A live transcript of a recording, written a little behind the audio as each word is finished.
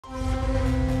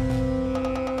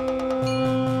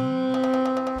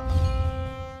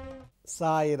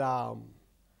ಸಾಯಿರಾಮ್.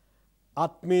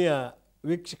 ಆತ್ಮೀಯ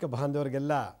ವೀಕ್ಷಕ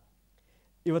ಬಾಂಧವರಿಗೆಲ್ಲ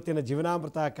ಇವತ್ತಿನ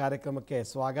ಜೀವನಾಮೃತ ಕಾರ್ಯಕ್ರಮಕ್ಕೆ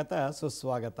ಸ್ವಾಗತ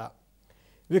ಸುಸ್ವಾಗತ.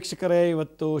 ವೀಕ್ಷಕರೇ,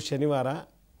 ಇವತ್ತು ಶನಿವಾರ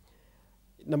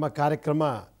ನಮ್ಮ ಕಾರ್ಯಕ್ರಮ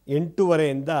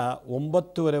 8:30ಯಿಂದ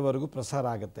 9:30ವರೆಗೂ ಪ್ರಸಾರ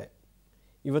ಆಗುತ್ತೆ.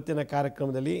 ಇವತ್ತಿನ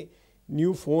ಕಾರ್ಯಕ್ರಮದಲ್ಲಿ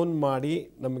ನೀವು ಫೋನ್ ಮಾಡಿ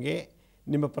ನಮಗೆ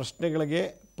ನಿಮ್ಮ ಪ್ರಶ್ನೆಗಳಿಗೆ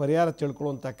ಪರಿಹಾರ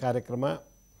ತಿಳ್ಕೊಳ್ಳುವಂಥ ಕಾರ್ಯಕ್ರಮ.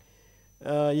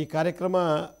 ಈ ಕಾರ್ಯಕ್ರಮ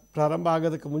ಪ್ರಾರಂಭ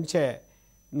ಆಗೋದಕ್ಕೆ ಮುಂಚೆ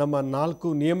ನಮ್ಮ 4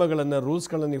 ನಿಯಮಗಳನ್ನು,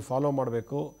 ರೂಲ್ಸ್ಗಳನ್ನು ನೀವು ಫಾಲೋ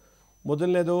ಮಾಡಬೇಕು.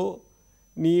 ಮೊದಲನೇದು,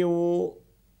 ನೀವು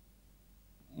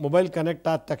ಮೊಬೈಲ್ ಕನೆಕ್ಟ್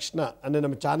ಆದ ತಕ್ಷಣ, ಅಂದರೆ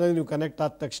ನಮ್ಮ ಚಾನಲ್ ನೀವು ಕನೆಕ್ಟ್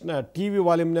ಆದ ತಕ್ಷಣ ಟಿ ವಿ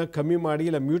ವಾಲ್ಯೂಮ್ನ ಕಮ್ಮಿ ಮಾಡಿ,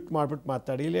 ಇಲ್ಲ ಮ್ಯೂಟ್ ಮಾಡಿಬಿಟ್ಟು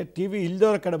ಮಾತಾಡಿ, ಇಲ್ಲ ಟಿ ವಿ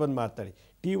ಇಲ್ದವ್ರ ಕಡೆ ಬಂದು ಮಾತಾಡಿ.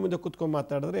 ಟಿ ವಿ ಮುಂದೆ ಕೂತ್ಕೊಂಡು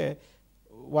ಮಾತಾಡಿದ್ರೆ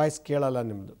ವಾಯ್ಸ್ ಕೇಳಲ್ಲ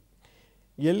ನಿಮ್ಮದು.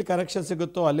 ಎಲ್ಲಿ ಕನೆಕ್ಷನ್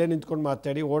ಸಿಗುತ್ತೋ ಅಲ್ಲೇ ನಿಂತ್ಕೊಂಡು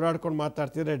ಮಾತಾಡಿ. ಓಡಾಡ್ಕೊಂಡು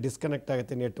ಮಾತಾಡ್ತಿದ್ರೆ ಡಿಸ್ಕನೆಕ್ಟ್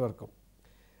ಆಗುತ್ತೆ ನೆಟ್ವರ್ಕು.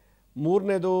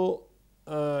 ಮೂರನೇದು,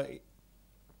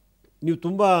 ನೀವು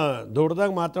ತುಂಬ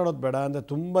ದೊಡ್ಡದಾಗಿ ಮಾತಾಡೋದು ಬೇಡ, ಅಂದರೆ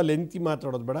ತುಂಬ ಲೆಂತಿ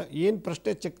ಮಾತಾಡೋದು ಬೇಡ. ಏನು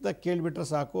ಪ್ರಶ್ನೆ ಚಿಕ್ಕದಾಗಿ ಕೇಳಿಬಿಟ್ರೆ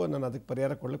ಸಾಕು, ನಾನು ಅದಕ್ಕೆ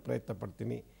ಪರಿಹಾರ ಕೊಡಲಿಕ್ಕೆ ಪ್ರಯತ್ನ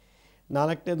ಪಡ್ತೀನಿ.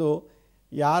 ನಾಲ್ಕನೇದು,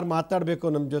 ಯಾರು ಮಾತಾಡಬೇಕು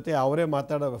ನಮ್ಮ ಜೊತೆ ಅವರೇ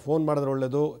ಫೋನ್ ಮಾಡಿದ್ರೆ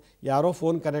ಒಳ್ಳೆಯದು. ಯಾರೋ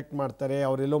ಫೋನ್ ಕನೆಕ್ಟ್ ಮಾಡ್ತಾರೆ,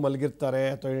 ಅವರೆಲ್ಲೋ ಮಲಗಿರ್ತಾರೆ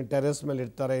ಅಥವಾ ಟೆರೆಸ್ ಮೇಲೆ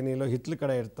ಇರ್ತಾರೆ, ಇನ್ನೆಲ್ಲೋ ಹಿತ್ತಲ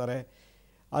ಕಡೆ ಇರ್ತಾರೆ.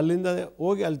 ಅಲ್ಲಿಂದ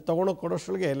ಹೋಗಿ ಅಲ್ಲಿ ತೊಗೊಂಡೋಗಿ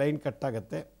ಕೊಡೋಷ್ಟೊಳಗೆ ಲೈನ್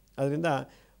ಕಟ್ಟಾಗತ್ತೆ. ಅದರಿಂದ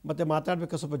ಮತ್ತೆ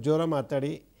ಮಾತಾಡಬೇಕು, ಸ್ವಲ್ಪ ಜೋರ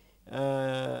ಮಾತಾಡಿ.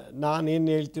 ನಾನೇನು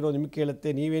ಹೇಳ್ತೀರೋ ನಿಮ್ಗೆ ಕೇಳುತ್ತೆ,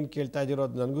 ನೀವೇನು ಕೇಳ್ತಾ ಇದ್ದೀರೋ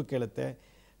ಅದು ನನಗೂ ಕೇಳುತ್ತೆ.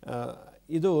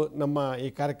 ಇದು ನಮ್ಮ ಈ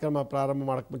ಕಾರ್ಯಕ್ರಮ ಪ್ರಾರಂಭ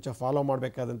ಮಾಡೋಕ್ಕೆ ಮುಂಚೆ ಫಾಲೋ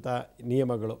ಮಾಡಬೇಕಾದಂಥ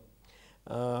ನಿಯಮಗಳು.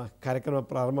 ಕಾರ್ಯಕ್ರಮ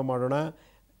ಪ್ರಾರಂಭ ಮಾಡೋಣ.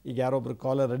 ಈಗ ಯಾರೊಬ್ರು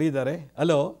ಕಾಲರ್ ರೆಡಿ ಇದ್ದಾರೆ.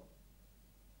 ಹಲೋ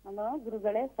ಹಲೋ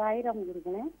ಗುರುಗಳೇ, ಸಾಯಿರಾಮ್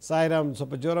ಗುರುಗಳೇ. ಸಾಯಿರಾಮ್,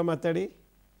 ಸ್ವಲ್ಪ ಜೋರ ಮಾತಾಡಿ.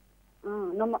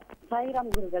 ನಮ್ಮ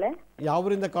ಸಾಯಿರಾಮ್ ಗುರುಗಳೇ.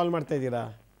 ಯಾವರಿಂದ ಕಾಲ್ ಮಾಡ್ತಾ ಇದ್ದೀರಾ?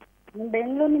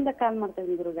 ಬೆಂಗಳೂರಿನಿಂದ ಕಾಲ್ ಮಾಡ್ತಾ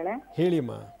ಇದ್ದೀನಿ ಗುರುಗಳೇ.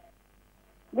 ಹೇಳಿಮ್ಮ.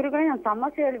 ಗುರುಗಳೇ, ನಾನು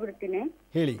ಸಮಸ್ಯೆ ಹೇಳ್ಬಿಡ್ತೀನಿ.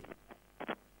 ಹೇಳಿ.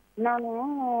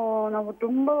 ನಾವು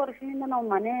ತುಂಬಾ ವರ್ಷದಿಂದ ನಾವು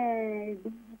ಮನೆ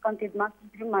ಇದ್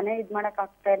ಮಾಡ್ತಿದ್ವಿ. ಮನೆ ಮಾಡಕ್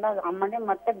ಆಗ್ತಾ ಇಲ್ಲ. ಆ ಮನೆ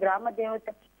ಮತ್ತೆ ಗ್ರಾಮ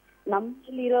ದೇವತೆ,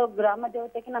 ನಮ್ಮಲ್ಲಿರೋ ಗ್ರಾಮ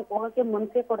ದೇವತೆಗೆ ನಾನು ಹೋಗಕ್ಕೆ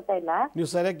ಮನಸ್ಸೇ ಕೊಡ್ತಾ ಇಲ್ಲ. ನೀವು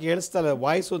ಸರಿಯಾಗಿ ಕೇಳಿಸ್ತಲ್ಲ,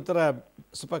 ವಾಯ್ಸ್ ಒಂಥರ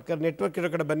ಸ್ವಲ್ಪ ನೆಟ್ವರ್ಕ್ ಇರೋ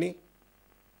ಕಡೆ ಬನ್ನಿ.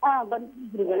 ಬಂದ್ವಿ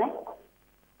ಗುರುಗಳೇ.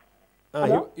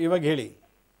 ಇವಾಗ ಹೇಳಿ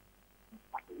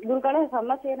ಗುರುಗಳೇ.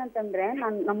 ಸಮಸ್ಯೆ ಏನಂತಂದ್ರೆ,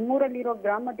 ನಮ್ಮೂರಲ್ಲಿರೋ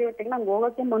ಗ್ರಾಮ ದೇವತೆಗೆ ನಂಗೆ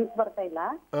ಹೋಗಕ್ಕೆ ಮನ್ಸು ಬರ್ತಾ ಇಲ್ಲ.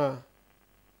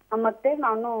 ಮತ್ತೆ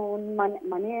ನಾನು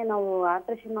ಮನೆ ನಾವು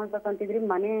ಆಲ್ಟ್ರೇಷನ್ ಮಾಡ್ಬೇಕಂತಿದ್ರಿ.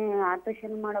 ಮನೆ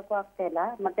ಆಲ್ಟ್ರೇಷನ್ ಮಾಡಕ್ಕೂ ಆಗ್ತಾ ಇಲ್ಲ.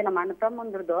 ಮತ್ತೆ ನಮ್ಮ ಅಣ್ಣ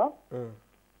ತಮ್ಮಂದ್ರದ್ದು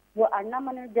ಅಣ್ಣ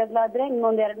ಮನೇಲಿ ಜಗಳ ಆದ್ರೆ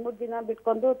ಇನ್ನೊಂದ್ 2-3 ದಿನ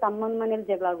ಬಿಟ್ಕೊಂಡು ತಮ್ಮನ ಮನೇಲಿ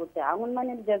ಜಗಳ ಆಗುತ್ತೆ. ಅವನ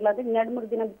ಮನೇಲಿ ಜಗಳ ಆದ್ರೆ 2-3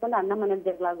 ದಿನ ಬಿಟ್ಕೊಂಡು ಅಣ್ಣ ಮನೇಲಿ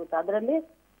ಜಗಳ ಆಗುತ್ತೆ. ಅದ್ರಲ್ಲಿ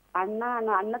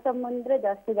ಅಣ್ಣ ತಮ್ಮಂದ್ರೆ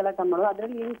ಜಾಸ್ತಿ ಗಲಾಟ ಮಾಡೋದು.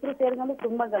 ಅದ್ರಲ್ಲಿ ಹೆಂಗಸರು ಸೇರ್ಕೊಂಡು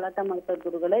ತುಂಬಾ ಗಲಾಟ ಮಾಡ್ತಾರೆ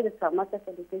ಗುರುಗಳೇ. ಇದು ಸಮಸ್ಯೆ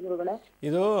ಸಲ್ಲಿಸಿ ಗುರುಗಳೇ.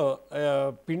 ಇದು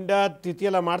ಪಿಂಡ ತಿಥಿ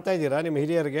ಎಲ್ಲ ಮಾಡ್ತಾ ಇದ್ದೀರಾ ನಿಮ್ಮ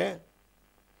ಹಿರಿಯರಿಗೆ?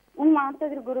 ಮಾಡ್ತಾ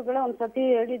ಇದ್ರಿ ಗುರುಗಳೇ. ಒಂದ್ಸತಿ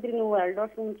ಹೇಳಿದ್ರಿ ನೀವು, 2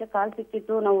 ವರ್ಷ ಮುಂಚೆ ಕಾಲ್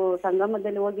ಸಿಕ್ಕಿತ್ತು. ನಾವು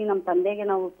ಸಂಗಮದಲ್ಲಿ ಹೋಗಿ ನಮ್ಮ ತಂದೆಗೆ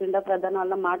ನಾವು ಪಿಂಡ ಪ್ರದಾನ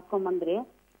ಎಲ್ಲ ಮಾಡ್ಕೊಂಡ್ ಬಂದ್ರಿ.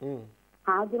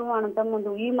 ಆದ್ರೂ ಅಣ್ಣ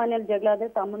ತಮ್ಮಂದು ಈ ಮನೇಲಿ ಜಗಳ ಆದ್ರೆ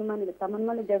ತಮ್ಮನ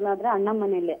ಮನೇಲಿ ಜಗಳ ಆದ್ರೆ ಅಣ್ಣ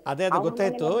ಮನೇಲಿ. ಅದೇ ಅದು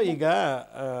ಗೊತ್ತಾಯ್ತು. ಈಗ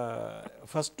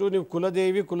ಫಸ್ಟ್ ನೀವು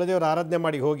ಕುಲದೇವರ ಆರಾಧನೆ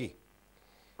ಮಾಡಿ ಹೋಗಿ.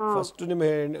 ಫಸ್ಟ್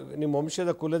ನಿಮ್ಮ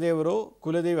ವಂಶದ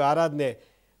ಕುಲದೇವಿ ಆರಾಧನೆ.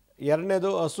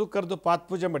 ಎರಡನೇದು, ಹಸು ಕರೆದು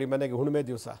ಪಾತ್ಪೂಜೆ ಮಾಡಿ ಮನೆಗೆ. ಹುಣ್ಣಿಮೆ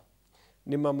ದಿವಸ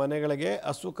ನಿಮ್ಮ ಮನೆಗಳಿಗೆ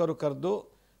ಹಸು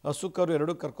ಕರು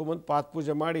 2 ಕರ್ಕೊಂಬಂದು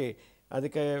ಪಾತ್ಪೂಜೆ ಮಾಡಿ,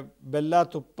 ಅದಕ್ಕೆ ಬೆಲ್ಲ,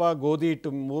 ತುಪ್ಪ, ಗೋಧಿ ಹಿಟ್ಟು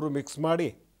 3 ಮಿಕ್ಸ್ ಮಾಡಿ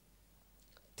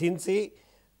ತಿನ್ನಿಸಿ,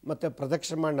 ಮತ್ತು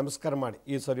ಪ್ರದಕ್ಷಿಣೆ ಮಾಡಿ ನಮಸ್ಕಾರ ಮಾಡಿ.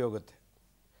 ಈ ಸರಿ ಹೋಗುತ್ತೆ.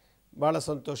 ಭಾಳ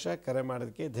ಸಂತೋಷ. ಕರೆ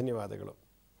ಮಾಡೋದಕ್ಕೆ ಧನ್ಯವಾದಗಳು.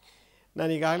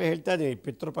 ನಾನು ಈಗಾಗಲೇ ಹೇಳ್ತಾ ಇದ್ದೀನಿ,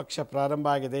 ಪಿತೃಪಕ್ಷ ಪ್ರಾರಂಭ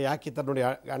ಆಗಿದೆ. ಯಾಕೆ ಈ ಥರ ನೋಡಿ,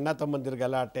 ಅಣ್ಣ ತಮ್ಮಂದಿರ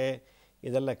ಗಲಾಟೆ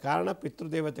ಇದೆಲ್ಲ ಕಾರಣ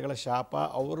ಪಿತೃದೇವತೆಗಳ ಶಾಪ.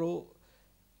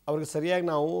 ಅವ್ರಿಗೆ ಸರಿಯಾಗಿ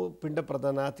ನಾವು ಪಿಂಡ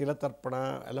ಪ್ರದಾನ, ತಿಲತರ್ಪಣ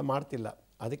ಎಲ್ಲ ಮಾಡ್ತಿಲ್ಲ.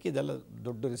 ಅದಕ್ಕೆ ಇದೆಲ್ಲ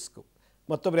ದೊಡ್ಡ ರಿಸ್ಕು.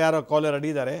 ಮತ್ತೊಬ್ರು ಯಾರೋ ಕಾಲರ್ ರೆಡಿ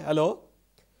ಇದ್ದಾರೆ. ಹಲೋ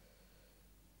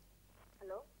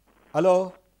ಹಲೋ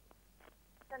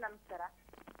ನಮಸ್ಕಾರ.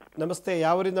 ನಮಸ್ತೆ.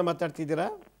 ಯಾವರಿಂದ ಮಾತಾಡ್ತಿದ್ದೀರಾ?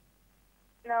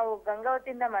 ನಾವು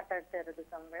ಗಂಗಾವತಿಯಿಂದ ಮಾತಾಡ್ತಾ ಇರೋದು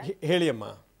ಸ್ವಾಮಿ. ಹೇಳಿ ಅಮ್ಮ.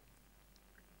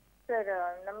 ಸರ್,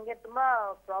 ನಮ್ಗೆ ತುಂಬಾ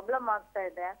ಪ್ರಾಬ್ಲಮ್ ಆಗ್ತಾ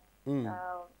ಇದೆ.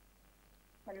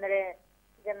 ಅಂದ್ರೆ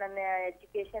ಈಗ ನನ್ನ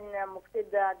ಎಜುಕೇಶನ್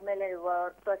ಮುಗಿಸಿದ್ದ ಆದ್ಮೇಲೆ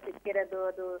ವರ್ಕ್ ಸಿಕ್ಕಿರೋದು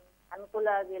ಅದು ಅನುಕೂಲ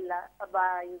ಆಗಿಲ್ಲ.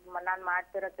 ಈಗ ನಾನ್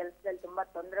ಮಾಡ್ತಿರೋ ಕೆಲಸದಲ್ಲಿ ತುಂಬಾ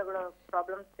ತೊಂದರೆಗಳು,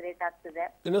 ಪ್ರಾಬ್ಲಮ್ಸ್ ಕ್ರಿಯೇಟ್ ಆಗ್ತಿದೆ.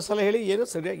 ಇನ್ನೊಂದ್ಸಲ ಹೇಳಿ. ಏನು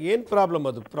ಸರಿಯಾಗಿ ಏನು ಪ್ರಾಬ್ಲಮ್?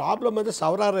 ಅದು ಪ್ರಾಬ್ಲಮ್ ಅಂದ್ರೆ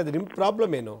ಸಾವಿರಾರು ಇದೆ. ನಿಮ್ಮ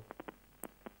ಪ್ರಾಬ್ಲಮ್ ಏನು?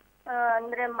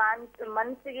 ಅಂದ್ರೆ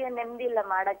ಮನ್ಸಿಗೆ ನೆಮ್ಮದಿ ಇಲ್ಲ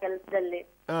ಮಾಡೋ ಕೆಲಸದಲ್ಲಿ.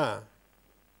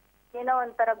 ಏನೋ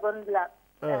ಒಂಥರ ಗೊಂದಲ,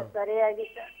 ಸರಿಯಾಗಿ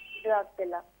ಇದು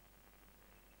ಆಗ್ತಿಲ್ಲ.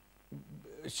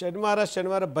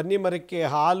 ಶನಿವಾರ ಬನ್ನಿ ಮರಕ್ಕೆ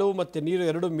ಹಾಲು ಮತ್ತು ನೀರು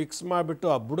 2 ಮಿಕ್ಸ್ ಮಾಡಿಬಿಟ್ಟು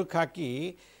ಆ ಬುಡಕ್ಕೆ ಹಾಕಿ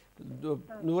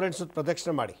 108 ಸುತ್ತ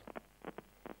ಪ್ರದಕ್ಷಿಣೆ ಮಾಡಿ.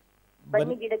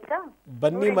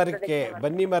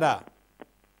 ಬನ್ನಿ ಮರ,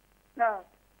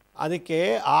 ಅದಕ್ಕೆ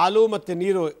ಹಾಲು ಮತ್ತು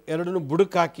ನೀರು 2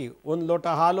 ಬುಡಕ್ಕೆ ಹಾಕಿ, 1 ಲೋಟ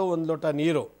ಹಾಲು 1 ಲೋಟ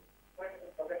ನೀರು,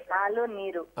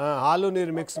 ಹಾಲು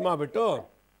ನೀರು ಮಿಕ್ಸ್ ಮಾಡಿಬಿಟ್ಟು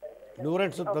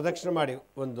 108 ಸುತ್ತ ಪ್ರದಕ್ಷಿಣೆ ಮಾಡಿ.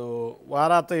 ಒಂದು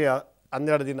ವಾರ ಅಥವಾ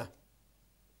 12 ದಿನ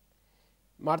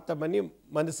ಮಾಡ್ತಾ ಬನ್ನಿ.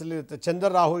 ಮನಸ್ಸಲ್ಲಿರುತ್ತೆ ಚಂದ್ರ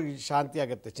ರಾಹು ಶಾಂತಿ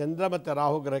ಆಗುತ್ತೆ. ಚಂದ್ರ ಮತ್ತು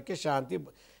ರಾಹು ಗ್ರಹಕ್ಕೆ ಶಾಂತಿ,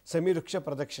 ಸಮೀವೃಕ್ಷ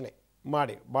ಪ್ರದಕ್ಷಿಣೆ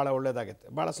ಮಾಡಿ, ಭಾಳ ಒಳ್ಳೆಯದಾಗುತ್ತೆ.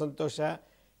 ಭಾಳ ಸಂತೋಷ.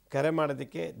 ಕರೆ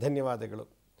ಮಾಡೋದಕ್ಕೆ ಧನ್ಯವಾದಗಳು.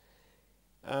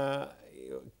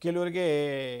 ಕೆಲವರಿಗೆ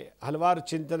ಹಲವಾರು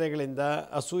ಚಿಂತನೆಗಳಿಂದ,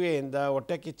 ಅಸೂಯೆಯಿಂದ,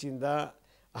 ಹೊಟ್ಟೆ ಕಿಚ್ಚಿಂದ,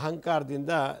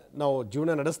 ಅಹಂಕಾರದಿಂದ ನಾವು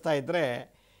ಜೀವನ ನಡೆಸ್ತಾ ಇದ್ದರೆ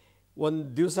ಒಂದು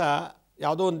ದಿವಸ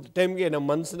ಯಾವುದೋ ಒಂದು ಟೈಮ್ಗೆ ನಮ್ಮ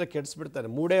ಮನಸ್ಸನ್ನು ಕೆಡಿಸ್ಬಿಡ್ತಾರೆ.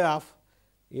 ಮೂಡೇ ಆಫ್,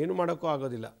 ಏನು ಮಾಡೋಕ್ಕೂ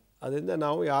ಆಗೋದಿಲ್ಲ. ಅದರಿಂದ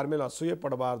ನಾವು ಯಾರ ಮೇಲೆ ಅಸೂಯೆ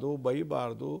ಪಡಬಾರ್ದು,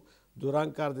 ಬೈಬಾರ್ದು,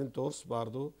 ದುರಹಂಕಾರದಿಂದ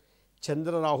ತೋರಿಸ್ಬಾರ್ದು.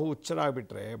 ಚಂದ್ರ ರಾಹು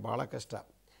ಹುಚ್ಚರಾಗ್ಬಿಟ್ರೆ ಭಾಳ ಕಷ್ಟ.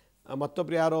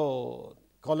 ಮತ್ತೊಬ್ರು ಯಾರೋ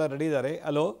ಕಾಲರ್ ರೆಡಿ ಇದ್ದಾರೆ.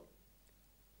 ಹಲೋ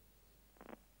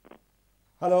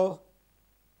ಹಲೋ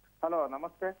ಹಲೋ,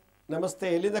 ನಮಸ್ತೆ. ನಮಸ್ತೆ.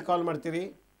 ಎಲ್ಲಿಂದ ಕಾಲ್ ಮಾಡ್ತೀರಿ?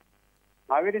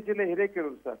 ಹಾವೇರಿ ಜಿಲ್ಲೆ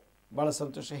ಹಿರೇಕೆರೂರು ಸರ್. ಭಾಳ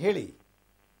ಸಂತೋಷ, ಹೇಳಿ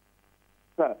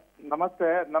ಸರ್. ನಮಸ್ತೆ.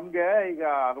 ನಮ್ಗೆ ಈಗ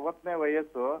 60ನೇ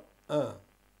ವಯಸ್ಸು.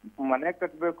 ಮನೆ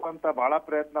ಕಟ್ಟಬೇಕು ಅಂತ ಬಹಳ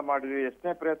ಪ್ರಯತ್ನ ಮಾಡಿದ್ವಿ.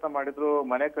 ಎಷ್ಟನೇ ಪ್ರಯತ್ನ ಮಾಡಿದ್ರು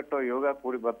ಮನೆ ಕಟ್ಟೋ ಯೋಗ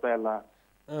ಕೂಡಿ ಬರ್ತಾ ಇಲ್ಲ.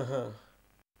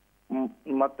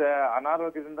 ಮತ್ತೆ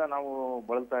ಅನಾರೋಗ್ಯದಿಂದ ನಾವು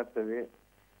ಬಳಲ್ತಾ ಇರ್ತೀವಿ.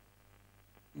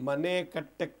 ಮನೆ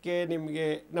ಕಟ್ಟಕ್ಕೆ ನಿಮಗೆ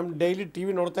ನಮ್ಮ ಡೈಲಿ ಟಿ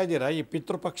ವಿ ನೋಡ್ತಾ ಇದ್ದೀರಾ? ಈ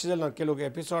ಪಿತೃಪಕ್ಷದಲ್ಲಿ ನಾನು ಕೆಲವು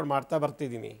ಎಪಿಸೋಡ್ ಮಾಡ್ತಾ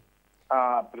ಬರ್ತಿದ್ದೀನಿ.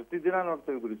 ಪ್ರತಿದಿನ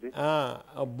ನೋಡ್ತೀವಿ ಗುರುಜಿ.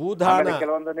 ಭೂದಾನ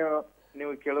ಕೆಲವೊಂದು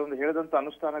ನೀವು ಕೆಲವೊಂದು ಹೇಳಿದಂತ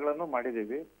ಅನುಷ್ಠಾನಗಳನ್ನು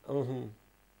ಮಾಡಿದೀವಿ.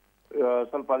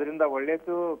 ಸ್ವಲ್ಪ ಅದರಿಂದ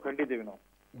ಒಳ್ಳೇದು ಕಂಡಿದ್ದೀವಿ ನಾವು.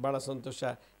 ಭಾಳ ಸಂತೋಷ.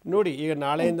 ನೋಡಿ, ಈಗ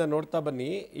ನಾಳೆಯಿಂದ ನೋಡ್ತಾ ಬನ್ನಿ.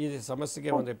 ಈ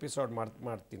ಸಮಸ್ಯೆಗೆ ಒಂದು ಎಪಿಸೋಡ್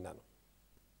ಮಾಡ್ತೀನಿ ನಾನು.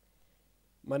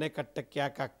 ಮನೆ ಕಟ್ಟಕ್ಕೆ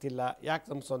ಯಾಕೆ ಆಗ್ತಿಲ್ಲ, ಯಾಕೆ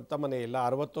ನಮ್ಮ ಸ್ವಂತ ಮನೆ ಇಲ್ಲ,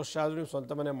 60 ವರ್ಷ ಆದರೂ ನೀವು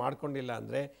ಸ್ವಂತ ಮನೆ ಮಾಡ್ಕೊಂಡಿಲ್ಲ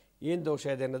ಅಂದರೆ ಏನು ದೋಷ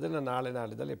ಇದೆ ಅನ್ನೋದನ್ನು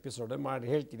ನಾಳೆದಲ್ಲಿ ಎಪಿಸೋಡ್ ಮಾಡಿ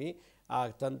ಹೇಳ್ತೀನಿ. ಆ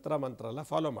ತಂತ್ರ ಮಂತ್ರ ಎಲ್ಲ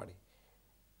ಫಾಲೋ ಮಾಡಿ.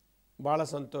 ಭಾಳ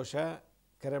ಸಂತೋಷ.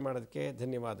 ಕರೆ ಮಾಡೋದಕ್ಕೆ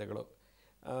ಧನ್ಯವಾದಗಳು.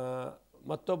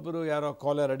 ಮತ್ತೊಬ್ಬರು ಯಾರೋ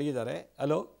ಕಾಲರ್ ಅಡಿಗಿದ್ದಾರೆ.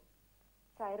 ಹಲೋ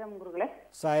ಸಾಯಿರಾಮ್ ಗುರುಗಳೇ.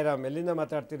 ಸಾಯಿರಾಮ್, ಎಲ್ಲಿಂದ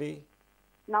ಮಾತಾಡ್ತೀರಿ?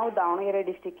 ನಾವು ದಾವಣಗೆರೆ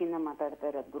ಡಿಸ್ಟಿಕ್ಕಿಂದ ಮಾತಾಡ್ತಾ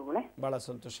ಇರೋದು ಗುರುಗಳೇ. ಭಾಳ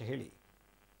ಸಂತೋಷ, ಹೇಳಿ.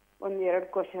 ಒಂದು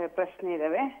 2 ಪ್ರಶ್ನೆ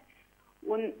ಇದಾವೆ.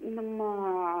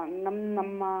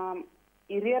 ನಮ್ಮ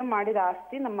ಹಿರಿಯರ್ ಮಾಡಿದ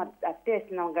ಆಸ್ತಿ ನಮ್ಮ ಅತ್ತೆ,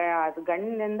 ನಾವು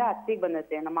ಗಂಡಿನಿಂದ ಅತ್ತಿಗೆ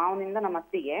ಬಂದತ್ತೆ, ನಮ್ಮ ಮಾವನಿಂದ ನಮ್ಮ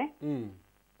ಅತ್ತಿಗೆ.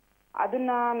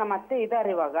 ಅದನ್ನ ನಮ್ಮ ಅತ್ತೆ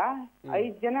ಇದಾರೆ ಇವಾಗ.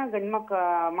 5 ಜನ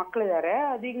ಮಕ್ಳಿದಾರೆ.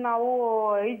 ಅದೀಗ ನಾವು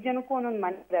 5 ಜನಕ್ಕೂ ಒಂದೊಂದು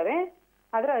ಮನೆ ಇದಾವೆ.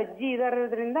 ಆದ್ರೆ ಅಜ್ಜಿ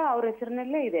ಇದಾರೋದ್ರಿಂದ ಅವ್ರ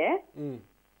ಹೆಸರಿನಲ್ಲೇ ಇದೆ.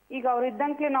 ಈಗ ಅವ್ರು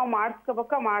ಇದ್ದಂಕ್ಲೆ ನಾವು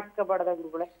ಮಾಡಿಸ್ಕೋಬಾರ್ದ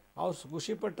ಗುರುಗಳೇ? ಅವ್ರು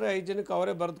ಖುಷಿ ಪಟ್ಟರೆ 5 ಜನಕ್ಕೆ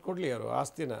ಅವರೇ ಬರೆದು ಕೊಡ್ಲಿ ಅವರು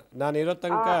ಆಸ್ತಿನ. ನಾನು ಇರೋ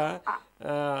ತನಕ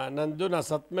ನಂದು, ನಾ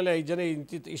ಸತ್ ಮೇಲೆ 5 ಜನ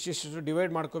ಇಷ್ಟಿಷ್ಟು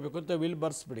ಡಿವೈಡ್ ಮಾಡ್ಕೋಬೇಕು ಅಂತ ವಿಲ್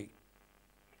ಬರ್ಸ್ಬಿಡಿ.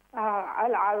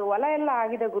 ಅಲ್ಲ, ಹೊಲ ಎಲ್ಲ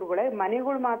ಆಗಿದೆ ಗುರುಗಳೇ.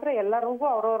 ಮನೆಗಳು ಮಾತ್ರ ಎಲ್ಲರಿಗೂ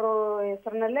ಅವ್ರವ್ರ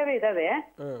ಹೆಸರಿನಲ್ಲೇ ಇದಾವೆ.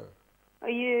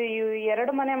 ಈ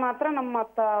 2 ಮನೆ ಮಾತ್ರ ನಮ್ಮ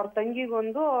ಅವ್ರ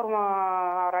ತಂಗಿಗೊಂದು,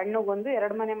 ಅವ್ರ ಅಣ್ಣಗೊಂದು,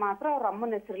 2 ಮನೆ ಮಾತ್ರ ಅವ್ರ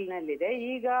ಅಮ್ಮನ ಹೆಸರಿನಲ್ಲಿದೆ.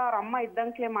 ಈಗ ಅವ್ರ ಅಮ್ಮ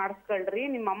ಇದ್ದಂಕ್ಲೆ ಮಾಡಿಸ್ಕೊಳ್ರಿ,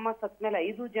 ನಿಮ್ಮ ಅಮ್ಮ ಸತ್ ಮೇಲೆ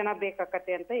 5 ಜನ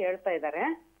ಬೇಕಾಕತ್ತೆ ಅಂತ ಹೇಳ್ತಾ ಇದಾರೆ.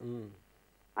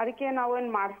 ಅದಕ್ಕೆ ನಾವೇನ್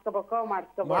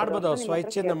ಮಾಡ್ಬೋದು,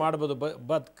 ಸ್ವಇಚ್ಛೆಯಿಂದ ಮಾಡ್ಬೋದು.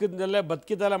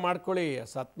 ಬದುಕಿದೆಲ್ಲ ಮಾಡ್ಕೊಳ್ಳಿ.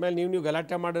 ಸತ್ ಮೇಲೆ ನೀವು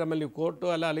ಗಲಾಟೆ ಮಾಡಿ ಆಮೇಲೆ ನೀವು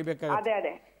ಕೋರ್ಟು ಎಲ್ಲ ಅಲಿಬೇಕಾಗುತ್ತೆ.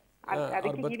 ಅದೇ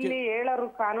ಅದಕ್ಕೆ ಇಲ್ಲಿ ಹೇಳೋರು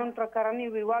ಕಾನೂನು ಪ್ರಕಾರ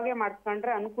ನೀವು ಇವಾಗೇ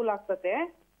ಮಾಡಿಸ್ಕೊಂಡ್ರೆ ಅನುಕೂಲ ಆಗ್ತತೆ.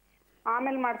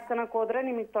 ಆಮೇಲೆ ಮಾಡಿಸ್ಕೊಳಕ್ ಹೋದ್ರೆ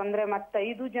ನಿಮಗ್ ತೊಂದ್ರೆ. ಮತ್ತೆ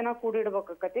 5 ಜನ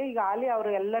ಕೂಡಿಡ್ಬೇಕಾಗತ್ತೆ. ಈಗ ಅಲ್ಲಿ ಅವ್ರ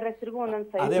ಎಲ್ಲರ ಹೆಸರಿಗೂ ಒಂದೊಂದ್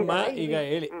ಸೈನ್. ಅದೇಮ್ಮ, ಈಗ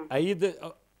ಹೇಳಿ, 5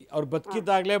 ಅವ್ರು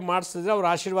ಬದುಕಿದ್ದಾಗ್ಲೇ ಮಾಡಿಸಿದ್ರೆ ಅವ್ರ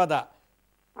ಆಶೀರ್ವಾದ.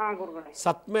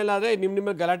 ಸತ್ ಮೇಲಾದ್ರೆ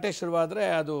ನಿಮ್ಮ ಗಲಾಟೆ ಶುರುವಾದ್ರೆ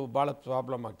ಅದು ಬಹಳ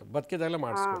ಪ್ರಾಬ್ಲಮ್ ಆಗ್ತದೆ. ಬದುಕಿದಾಗಲೇ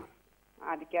ಮಾಡಿಸ್ಕೊಳ್ಳಿ.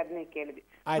 ಅದಕ್ಕೆ ಅದನ್ನೇ ಕೇಳಿದ್ವಿ.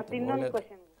 ಆಯ್ತು, ಒಳ್ಳೆಯದು.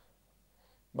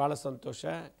 ಭಾಳ ಸಂತೋಷ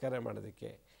ಕರೆ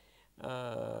ಮಾಡೋದಕ್ಕೆ.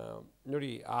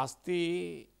 ನೋಡಿ, ಆಸ್ತಿ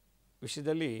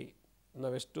ವಿಷಯದಲ್ಲಿ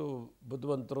ನಾವೆಷ್ಟು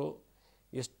ಬುದ್ಧಿವಂತರು,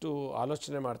 ಎಷ್ಟು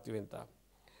ಆಲೋಚನೆ ಮಾಡ್ತೀವಿ ಅಂತ.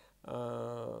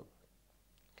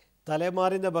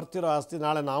 ತಲೆಮಾರಿಂದ ಬರ್ತಿರೋ ಆಸ್ತಿ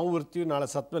ನಾಳೆ ನಾವು ಇರ್ತೀವಿ, ನಾಳೆ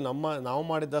ಸತ್ವೆ ನಾವು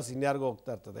ಮಾಡಿದ ಆಸ್ತಿ ಇನ್ಯಾರಿಗೂ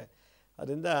ಹೋಗ್ತಾ ಇರ್ತದೆ.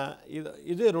 ಅದರಿಂದ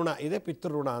ಇದೇ ಋಣ, ಇದೇ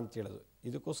ಪಿತೃ ಋಣ ಅಂತ ಹೇಳೋದು.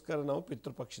 ಇದಕ್ಕೋಸ್ಕರ ನಾವು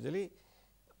ಪಿತೃಪಕ್ಷದಲ್ಲಿ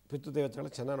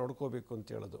ಪಿತೃದೇವತೆಗಳನ್ನ ಚೆನ್ನಾಗಿ ನೋಡ್ಕೋಬೇಕು ಅಂತ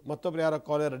ಹೇಳೋದು. ಮತ್ತೊಬ್ರು ಯಾರೋ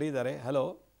ಕಾಲರ್ ರೆಡಿ ಇದ್ದಾರೆ. Hello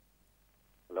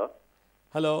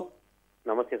hello.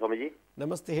 ನಮಸ್ತೆ ಸ್ವಾಮೀಜಿ.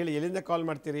 ನಮಸ್ತೆ, ಹೇಳಿ. ಎಲ್ಲಿಂದ ಕಾಲ್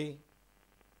ಮಾಡ್ತೀರಿ?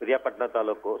 ಪ್ರಿಯಾಪಟ್ಟಣ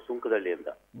ತಾಲೂಕು ಸುಂಕದಳ್ಳಿ ಅಂತ.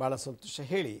 ಭಾಳ ಸಂತೋಷ,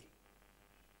 ಹೇಳಿ.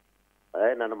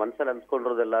 ನನ್ನ ಮನಸ್ಸಲ್ಲಿ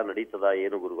ಅನ್ಸ್ಕೊಂಡಿರೋದೆಲ್ಲ ನಡೀತದ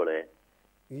ಏನು ಗುರುಗಳೇ?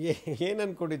 ಏನು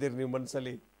ಅನ್ಕೊಂಡಿದ್ದೀರಿ ನೀವು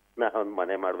ಮನಸ್ಸಲ್ಲಿ? ಒಂದು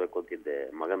ಮನೆ ಮಾಡ್ಬೇಕು ಅಂತಿದ್ದೆ,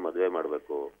 ಮಗನ್ ಮದುವೆ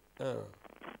ಮಾಡ್ಬೇಕು,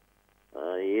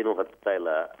 ಏನು ಹತ್ತಾ ಇಲ್ಲ.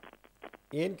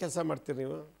 ಏನು ಕೆಲಸ ಮಾಡ್ತೀರಿ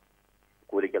ನೀವು?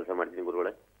 ಕೂಲಿ ಕೆಲಸ ಮಾಡ್ತೀನಿ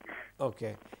ಗುರುಗಳೇ. ಓಕೆ.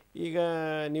 ಈಗ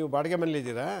ನೀವು ಬಾಡಿಗೆ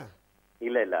ಮನೇಲಿದ್ದೀರಾ?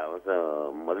 ಇಲ್ಲ,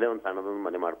 ಮೊದಲೇ ಒಂದು ಸಣ್ಣದೊಂದು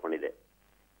ಮನೆ ಮಾಡ್ಕೊಂಡಿದ್ದೆ.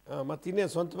 ಮತ್ತೆ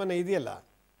ಇನ್ನೇನು ಸ್ವಂತ ಮನೆ ಇದೆಯಲ್ಲ?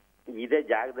 ಇದೇ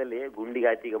ಜಾಗದಲ್ಲಿ ಗುಂಡಿಗೆ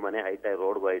ಆಯ್ತು. ಈಗ ಮನೆ ಹೈಟ್ ಆಯ್ತು,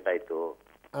 ರೋಡ್ಗೂ ಹೈಟ್ ಆಯ್ತು.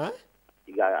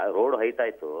 ಈಗ ರೋಡ್ ಹೈಟ್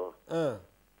ಆಯ್ತು,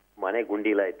 ಮನೆ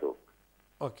ಗುಂಡಿಲಾಯ್ತು.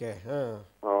 ಓಕೆ.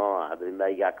 ಅದರಿಂದ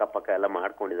ಈಗ ಅಕ್ಕಪಕ್ಕ ಎಲ್ಲ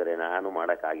ಮಾಡ್ಕೊಂಡಿದ್ದಾರೆ. ನಾನು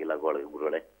ಮಾಡಕ್ ಆಗಿಲ್ಲ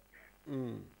ಗುರುಗಳೇ.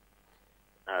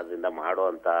 ಅದರಿಂದ ಮಾಡೋ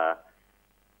ಅಂತ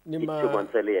ನಿಮ್ಮ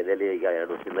ಮನಸ್ಸಲ್ಲಿ ಎದೆಲಿ ಈಗ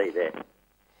 2 ವರ್ಷದಿಂದ ಇದೆ.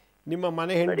 ನಿಮ್ಮ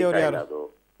ಮನೆ ಹೆಂಡತಿಯವರು ಯಾರು?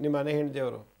 ನಿಮ್ಮ ಮನೆ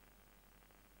ಹೆಂಡತಿಯವರು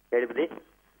ಹೇಳಿದ್ರಿ?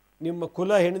 ನಿಮ್ಮ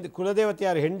ಕುಲದೇವತೆ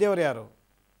ಯಾರು? ಹೆಂಡತಿಯವರು ಯಾರು?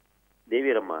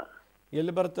 ದೇವಿರಮ್ಮ.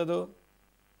 ಎಲ್ಲಿ ಬರ್ತದು?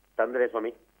 ತಂದ್ರೆ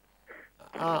ಸ್ವಾಮಿ.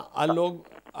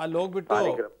 ಅಲ್ಲಿ ಹೋಗ್ಬಿಟ್ಟು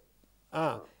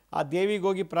ಆ ದೇವಿಗೆ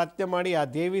ಹೋಗಿ ಪ್ರಾರ್ಥನೆ ಮಾಡಿ ಆ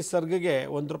ದೇವಿ ಸರ್ಗಿಗೆ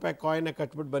 ₹1 ಕಾಯಿನ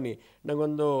ಕಟ್ಬಿಟ್ಟು ಬನ್ನಿ.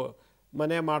 ನನಗೊಂದು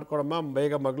ಮನೆ ಮಾಡ್ಕೊಡಮ್ಮ,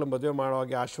 ಬೇಗ ಮಗಳು ಮದುವೆ ಮಾಡೋ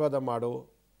ಹಾಗೆ ಆಶೀರ್ವಾದ ಮಾಡು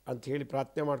ಅಂತ ಹೇಳಿ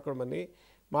ಪ್ರಾರ್ಥನೆ ಮಾಡ್ಕೊಂಡು ಬನ್ನಿ.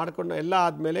 ಮಾಡ್ಕೊಂಡು ಎಲ್ಲ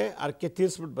ಆದಮೇಲೆ ಅರ್ಕೆ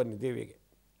ತೀರಿಸ್ಬಿಟ್ಟು ಬನ್ನಿ ದೇವಿಗೆ.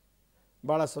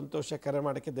 ಭಾಳ ಸಂತೋಷ. ಕರೆ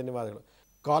ಮಾಡೋಕ್ಕೆ ಧನ್ಯವಾದಗಳು.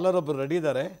 ಕಾಲರ್ ಒಬ್ಬರು ರೆಡಿ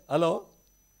ಇದ್ದಾರೆ. ಹಲೋ.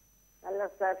 Hello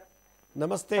sir.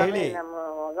 ನಮಸ್ತೆ, ಹೇಳಿ. ನಮ್ಮ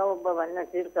ಮಗ ಒಬ್ಬ ಬಂದ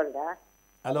ತೀರ್ಕೊಂಡ.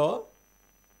 ಹಲೋ.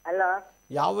 ಹಲೋ.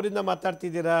 ಯಾವ ಊರಿಂದ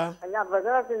ಮಾತಾಡ್ತಿದ್ದೀರಾ? ಅಲ್ಲ,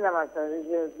 ಭದ್ರಾವತಿಯಿಂದ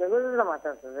ಬೆಂಗಳೂರಿಂದ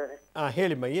ಮಾತಾಡ್ತಿದ್ದಾರೆ.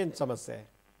 ಹೇಳಿಮ್ಮ, ಏನು ಸಮಸ್ಯೆ?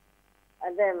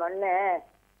 ಅದೇ ಮೊನ್ನೆ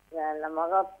ನಮ್ಮ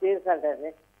ಮಗ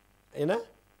ತೀರ್ಕೊಂಡ್ರಿ. ಏನ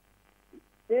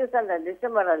ತೀರ್ಕೊಂಡ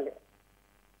ಡಿಸೆಂಬರಲ್ಲಿ.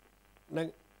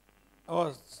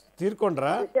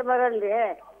 ತೀರ್ಕೊಂಡ್ರಾ? ಡಿಸೆಂಬರಲ್ಲಿ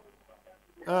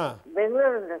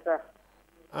ಬೆಂಗಳೂರಿಂದ ಸರ್.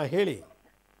 ಹೇಳಿ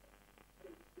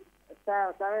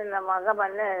ಸರ್. ನಮ್ಮ ಮಗ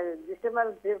ಮೊನ್ನೆ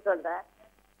ಡಿಸೆಂಬರ್ ತೀರ್ಕೊಂಡ.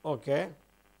 ಓಕೆ.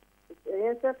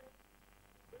 ಏನು ಸರ್?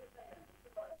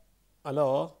 ಹಲೋ.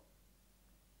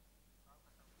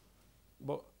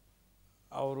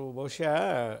 ಅವರು ಬಹುಶಃ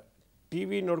ಟಿ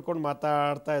ವಿ ನೋಡ್ಕೊಂಡು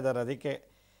ಮಾತಾಡ್ತಾ ಇದ್ದಾರೆ, ಅದಕ್ಕೆ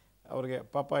ಅವ್ರಿಗೆ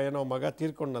ಪಾಪ ಏನೋ ಮಗ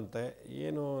ತೀರ್ಕೊಂಡಂತೆ,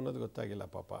 ಏನು ಅನ್ನೋದು ಗೊತ್ತಾಗಿಲ್ಲ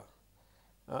ಪಾಪ.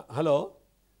 ಹಲೋ.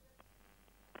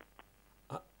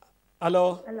 ಹಲೋ.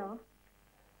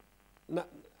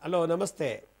 ಹಲೋ, ನಮಸ್ತೆ.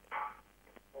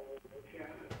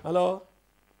 ಹಲೋ.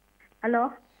 ಹಲೋ,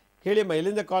 ಹೇಳಿಮ್ಮ,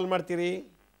 ಎಲ್ಲಿಂದ ಕಾಲ್ ಮಾಡ್ತೀರಿ?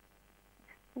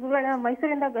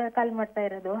 ಮೈಸೂರಿಂದ ಕಾಲ್ ಮಾಡ್ತಾ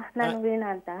ಇರೋದು. ನಾನು ವೀಣಾ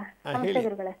ಅಂತ. ನಮಸ್ತೆ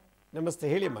ಗುರುಗಳೇ. ನಮಸ್ತೆ,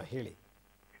 ಹೇಳಿಮ್ಮ, ಹೇಳಿ.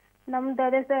 ನಮ್ದು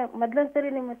ಅದೇ ಸರ್, ಮೊದ್ಲೊಂದ್ ಸರಿ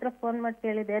ನಿಮ್ಮ ಹತ್ರ ಫೋನ್ ಮಾಡಿ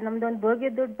ಕೇಳಿದೆ. ನಮ್ದು ಒಂದು ಭೋಗ್ಯ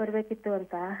ದುಡ್ಡು ಬರ್ಬೇಕಿತ್ತು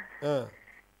ಅಂತ.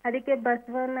 ಅದಕ್ಕೆ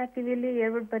ಬಸವನ ಕಿವಿಲಿ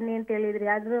ಹೇಳ್ಬಿಟ್ಟು ಬನ್ನಿ ಅಂತ ಹೇಳಿದ್ರಿ.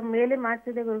 ಅದ್ರ ಮೇಲೆ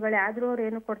ಮಾಡ್ತಿದ್ದೆ ಗುರುಗಳೇ, ಆದ್ರೂ ಅವ್ರು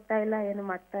ಏನು ಕೊಡ್ತಾ ಇಲ್ಲ, ಏನು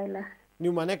ಮಾಡ್ತಾ ಇಲ್ಲ.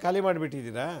 ನೀವು ಮನೆ ಖಾಲಿ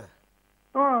ಮಾಡಿಬಿಟ್ಟಿದ್ದೀರಾ?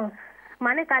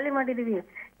 ಮನೆ ಖಾಲಿ ಮಾಡಿದೀವಿ.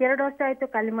 2 ವರ್ಷ ಆಯ್ತು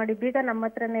ಖಾಲಿ ಮಾಡಿ. ಬೀಗ ನಮ್ಮ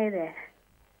ಹತ್ರನೇ ಇದೆ.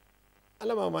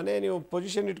 ಅಲ್ಲಮ್ಮ, ಮನೆ ನೀವು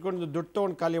ಪೊಸಿಷನ್ ಇಟ್ಕೊಂಡು ದುಡ್ಡು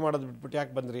ತೊಗೊಂಡು ಖಾಲಿ ಮಾಡೋದು ಬಿಟ್ಬಿಟ್ಟು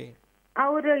ಯಾಕೆ ಬಂದ್ರಿ?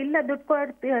 ಅವ್ರು ಇಲ್ಲ, ದುಡ್ಡು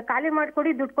ಕೊಡ್ತೀವಿ, ಖಾಲಿ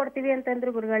ಮಾಡ್ಕೊಡಿ, ದುಡ್ಡು ಕೊಡ್ತೀವಿ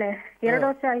ಅಂತಂದ್ರು ಗುರುಗಳೇ. 2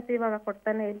 ವರ್ಷ ಆಯ್ತು, ಇವಾಗ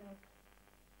ಕೊಡ್ತಾನೆ ಇಲ್ಲ.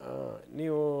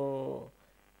 ನೀವು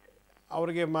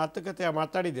ಅವ್ರಿಗೆ ಮಾತುಕತೆ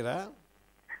ಮಾತಾಡಿದ್ದೀರಾ?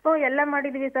 ಎಲ್ಲ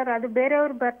ಮಾಡಿದೀವಿ ಸರ್. ಅದು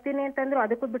ಬೇರೆಯವ್ರು ಬರ್ತೀನಿ ಅಂತಂದ್ರು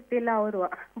ಅದಕ್ಕೂ ಬಿಟ್ಟಿಲ್ಲ. ಅವರು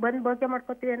ಬಂದ್ ಭೋಗ್ಯ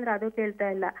ಮಾಡ್ಕೊತೀವಿ ಅಂದ್ರೆ ಅದು ಕೇಳ್ತಾ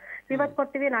ಇಲ್ಲ. ಇವತ್ತು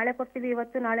ಕೊಡ್ತೀವಿ, ನಾಳೆ ಕೊಡ್ತೀವಿ,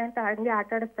 ಇವತ್ತು ನಾಳೆ ಅಂತ ಹಂಗೆ ಆಟ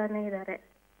ಆಡಿಸ್ತಾನೆ ಇದ್ದಾರೆ.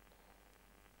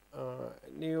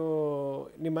 ನೀವು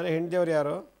ನಿಮ್ಮ ಮನೆ ಹೆಂಡತಿಯವ್ರು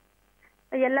ಯಾರು?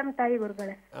 ಎಲ್ಲಮ್ಮ ತಾಯಿ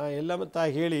ಗುರುಗಳೇ. ಎಲ್ಲಮ್ಮ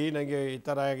ತಾಯಿ ಹೇಳಿ ನನಗೆ ಈ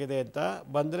ಥರ ಆಗಿದೆ ಅಂತ.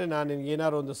 ಬಂದರೆ ನಾನು ನಿನ್ಗೆ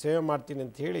ಏನಾದ್ರು ಒಂದು ಸೇವೆ ಮಾಡ್ತೀನಿ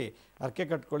ಅಂತ ಹೇಳಿ ಅರ್ಕೆ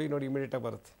ಕಟ್ಕೊಳ್ಳಿ, ನೋಡಿ ಇಮಿಡಿಯೇಟಾಗಿ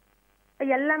ಬರುತ್ತೆ.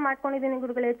 ಎಲ್ಲ ಮಾಡ್ಕೊಂಡಿದ್ದೀನಿ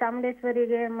ಗುರುಗಳೇ.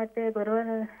 ಚಾಮುಂಡೇಶ್ವರಿಗೆ ಮತ್ತೆ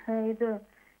ಇದು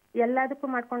ಎಲ್ಲದಕ್ಕೂ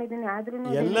ಮಾಡ್ಕೊಂಡಿದ್ದೀನಿ. ಆದ್ರೂ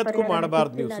ಎಲ್ಲದಕ್ಕೂ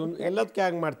ಮಾಡಬಾರ್ದು ನೀವು. ಎಲ್ಲದಕ್ಕೆ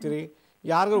ಹ್ಯಾಂಗೆ ಮಾಡ್ತೀರಿ?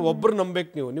 ಯಾರಿಗೂ ಒಬ್ಬರು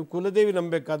ನಂಬೇಕು ನೀವು. ನೀವು ಕುಲದೇವಿ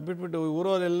ನಂಬೇಕು. ಅದು ಬಿಟ್ಬಿಟ್ಟು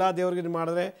ಊರವರೆಲ್ಲ ದೇವ್ರಿಗೆ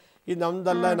ಮಾಡಿದ್ರೆ ಇದು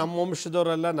ನಮ್ದಲ್ಲ, ನಮ್ಮ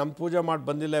ವಂಶದವರೆಲ್ಲ ನಮ್ಮ ಪೂಜೆ ಮಾಡಿ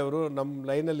ಬಂದಿಲ್ಲ, ಇವರು ನಮ್ಮ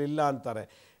ಲೈನಲ್ಲಿ ಇಲ್ಲ ಅಂತಾರೆ.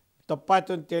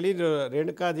 ತಪ್ಪಾಯ್ತು ಅಂತೇಳಿ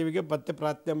ರೇಣುಕಾದೇವಿಗೆ ಮತ್ತೆ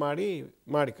ಪ್ರಾರ್ಥನೆ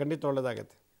ಮಾಡಿ ಖಂಡಿತ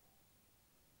ಒಳ್ಳೆಯದಾಗತ್ತೆ.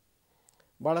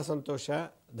 ಭಾಳ ಸಂತೋಷ,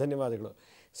 ಧನ್ಯವಾದಗಳು.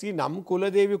 ನಮ್ಮ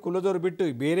ಕುಲದೇವಿ ಕುಲದವ್ರು ಬಿಟ್ಟು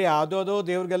ಬೇರೆ ಯಾವುದೋ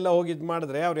ದೇವ್ರಿಗೆಲ್ಲ ಹೋಗಿ ಇದು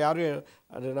ಮಾಡಿದ್ರೆ ಅವ್ರು ಯಾರು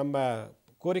ನಮ್ಮ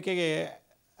ಕೋರಿಕೆಗೆ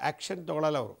ಆ್ಯಕ್ಷನ್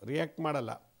ತೊಗೊಳಲ್ಲ, ಅವರು ರಿಯಾಕ್ಟ್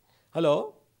ಮಾಡಲ್ಲ. ಹಲೋ.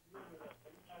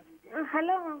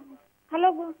 ಹಲೋ. ಹಲೋ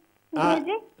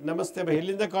ಗುರೂಜಿ. ನಮಸ್ತೆ,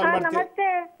 ಎಲ್ಲಿಂದ ಕಾಲ್ ಮಾಡ್ತೀವಿ? ನಮಸ್ತೆ.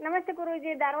 ನಮಸ್ತೆ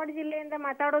ಗುರೂಜಿ, ಧಾರವಾಡ ಜಿಲ್ಲೆಯಿಂದ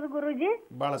ಮಾತಾಡೋದು ಗುರೂಜಿ.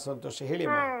 ಭಾಳ ಸಂತೋಷ, ಹೇಳಿ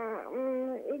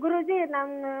ಗುರೂಜಿ.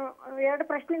 ನನ್ನ 2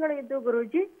 ಪ್ರಶ್ನೆಗಳು ಇದ್ದು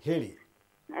ಗುರೂಜಿ. ಹೇಳಿ.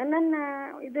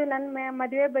 ನನ್ನ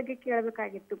ಮದುವೆ ಬಗ್ಗೆ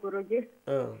ಕೇಳಬೇಕಾಗಿತ್ತು ಗುರೂಜಿ.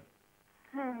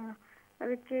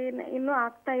 ಅದಕ್ಕೆ ಇನ್ನೂ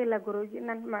ಆಗ್ತಾ ಇಲ್ಲ ಗುರೂಜಿ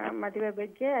ನನ್ನ ಮದುವೆ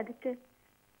ಬಗ್ಗೆ. ಅದಕ್ಕೆ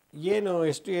ಏನು,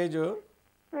 ಎಷ್ಟು ಏಜು?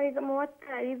 ಈಗ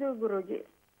 35 ಗುರೂಜಿ.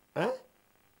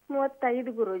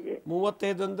 35 ಗುರೂಜಿ.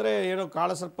 35 ಅಂದ್ರೆ ಏನೋ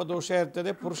ಕಾಳ ಸರ್ಪ ದೋಷ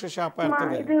ಇರ್ತದೆ, ಪುರುಷ ಶಾಪ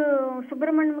ಇರ್ತದೆ. ಇದು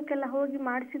ಸುಬ್ರಹ್ಮಣ್ಯಕ್ಕೆಲ್ಲ ಹೋಗಿ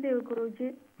ಮಾಡಿಸಿದೇವು ಗುರೂಜಿ.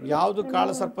 ಯಾವ್ದು ಕಾಳ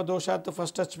ಸರ್ಪ ದೋಷ ಅಂತ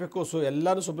ಫಸ್ಟ್ ಹಚ್ಬೇಕು.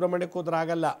 ಎಲ್ಲಾನು ಸುಬ್ರಹ್ಮಣ್ಯಕ್ಕೆ ಹೋದ್ರೆ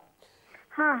ಆಗಲ್ಲ.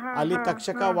 ಅಲ್ಲಿ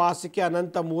ತಕ್ಷಕ, ವಾಸಿಕೆ,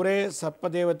 ಅನಂತ 3 ಸರ್ಪ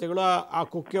ದೇವತೆಗಳು ಆ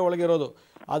ಕುಕ್ಕೆ ಒಳಗಿರೋದು.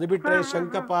 ಅದು ಬಿಟ್ಟರೆ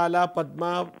ಶಂಖಪಾಲ, ಪದ್ಮ,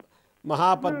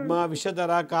 ಮಹಾಪದ್ಮ,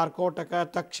 ವಿಷಧರ, ಕಾರ್ಕೋಟಕ,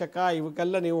 ತಕ್ಷಕ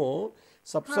ಇವಕ್ಕೆಲ್ಲ ನೀವು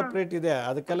ಸಪ್ರೇಟ್ ಇದೆ.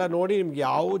 ಅದಕ್ಕೆಲ್ಲ ನೋಡಿ ನಿಮ್ಗೆ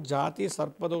ಯಾವ ಜಾತಿ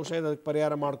ಸರ್ಪದೋಷ ಇದೆ ಅದಕ್ಕೆ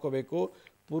ಪರಿಹಾರ ಮಾಡ್ಕೋಬೇಕು.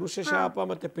 ಪುರುಷ ಶಾಪ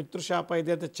ಮತ್ತು ಪಿತೃಶಾಪ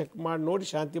ಇದೆ ಅಂತ ಚೆಕ್ ಮಾಡಿ ನೋಡಿ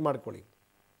ಶಾಂತಿ ಮಾಡ್ಕೊಳ್ಳಿ.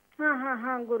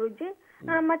 ಗುರೂಜಿ.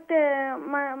 ಮತ್ತೆ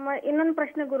ಇನ್ನೊಂದು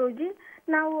ಪ್ರಶ್ನೆ ಗುರೂಜಿ.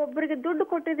 ನಾವು ಒಬ್ಬರಿಗೆ ದುಡ್ಡು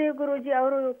ಕೊಟ್ಟಿದ್ದೇವೆ ಗುರೂಜಿ,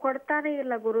 ಅವರು ಕೊಡ್ತಾನೆ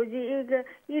ಇಲ್ಲ ಗುರೂಜಿ. ಈಗ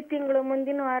ಈ ತಿಂಗಳು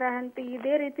ಮುಂದಿನ ವಾರ ಅಂತ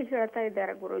ಇದೇ ರೀತಿ ಹೇಳ್ತಾ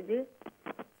ಇದ್ದಾರೆ ಗುರೂಜಿ.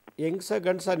 ಹೆಂಗ್ಸ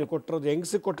ಗಂಡ್ಸ ನೀವು ಕೊಟ್ಟಿರೋದು?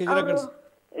 ಹೆಂಗ್ಸ ಕೊಟ್ಟಿದ್ದೀರಾ ಗಂಡ್ಸ?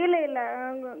 ಇಲ್ಲ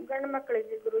ಗಂಡು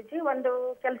ಮಕ್ಕಳಿಗೆ ಗುರೂಜಿ. ಒಂದು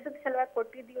ಕೆಲಸದ ಸಲುವಾಗಿ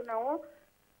ಕೊಟ್ಟಿದೀವಿ ನಾವು.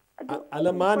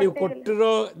 ಅಲ್ಲಮ್ಮ, ನೀವು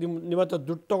ಕೊಟ್ಟಿರೋ ನಿಮ್ಮತ್ತ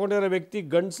ದುಡ್ಡು ತಗೊಂಡಿರೋ ವ್ಯಕ್ತಿ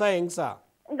ಗಂಡ್ಸ ಹೆಂಗ್ಸ?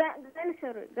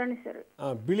 ಗಂಡಸರು.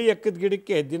 ಬಿಳಿ ಎಕ್ಕದ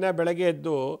ಗಿಡಕ್ಕೆ ದಿನ ಬೆಳಗ್ಗೆ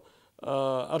ಎದ್ದು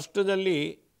ಅರ್ಶನದಲ್ಲಿ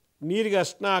ನೀರಿಗೆ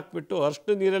ಅರ್ಶನ ಹಾಕ್ಬಿಟ್ಟು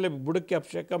ಅರ್ಶನ ನೀರಲ್ಲಿ ಬುಡಕ್ಕೆ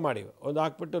ಅಭಿಷೇಕ ಮಾಡಿ, ಒಂದು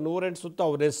ಹಾಕ್ಬಿಟ್ಟು 108 ಸುತ್ತ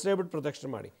ಅವ್ರ ಹೆಸರೇ ಬಿಟ್ಟು ಪ್ರದಕ್ಷಿಣೆ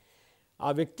ಮಾಡಿ. ಆ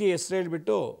ವ್ಯಕ್ತಿ ಹೆಸರು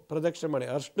ಹೇಳಿಬಿಟ್ಟು ಪ್ರದಕ್ಷಿಣೆ ಮಾಡಿ.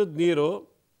 ಅರ್ಶಿಣದ ನೀರು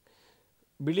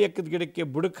ಬಿಳಿ ಎಕ್ಕದ ಗಿಡಕ್ಕೆ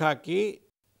ಬುಡಕ್ಕೆ ಹಾಕಿ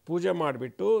ಪೂಜೆ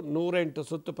ಮಾಡಿಬಿಟ್ಟು 108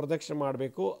 ಸುತ್ತು ಪ್ರದಕ್ಷಿಣೆ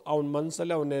ಮಾಡಬೇಕು. ಅವನ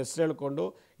ಮನಸ್ಸಲ್ಲಿ ಅವನ ಹೆಸರು ಹೇಳ್ಕೊಂಡು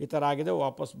ಈ ಥರ ಆಗಿದೆ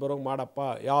ವಾಪಸ್ ಬರೋಂಗೆ ಮಾಡಪ್ಪ,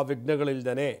 ಯಾವ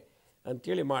ವಿಘ್ನಗಳಿಲ್ದೇ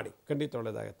ಅಂಥೇಳಿ ಮಾಡಿ. ಖಂಡಿತ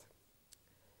ಒಳ್ಳೆಯದಾಗತ್ತೆ.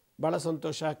 ಭಾಳ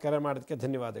ಸಂತೋಷ. ಕರೆ ಮಾಡೋದಕ್ಕೆ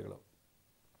ಧನ್ಯವಾದಗಳು.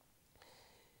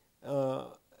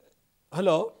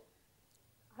 ಹಲೋ.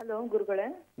 ಹಲೋ ಗುರುಗಳೇ.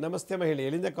 ನಮಸ್ತೆ ಅಮ್ಮ, ಹೇಳಿ.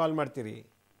 ಎಲ್ಲಿಂದ ಕಾಲ್ ಮಾಡ್ತೀರಿ?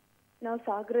 ನಾವು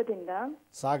ಸಾಗರದಿಂದ.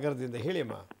 ಸಾಗರದಿಂದ, ಹೇಳಿ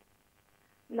ಅಮ್ಮ.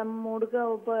 ನಮ್ಮ ಹುಡುಗ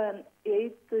ಒಬ್ಬ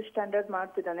 8th ಸ್ಟ್ಯಾಂಡರ್ಡ್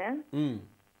ಮಾಡ್ತಿದ್ದಾನೆ.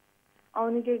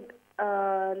 ಅವನಿಗೆ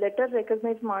ಲೆಟರ್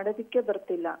ರೆಕಗ್ನೈಸ್ ಮಾಡೋದಿಕ್ಕೆ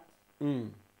ಬರ್ತಿಲ್ಲ.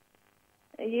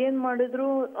 ಏನ್ ಮಾಡಿದ್ರು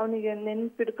ಅವನಿಗೆ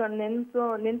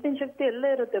ನೆನಪಿನ ಶಕ್ತಿ ಎಲ್ಲ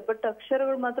ಇರುತ್ತೆ, ಬಟ್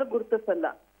ಅಕ್ಷರಗಳು ಮಾತ್ರ ಗುರುತಿಸಲ್ಲ.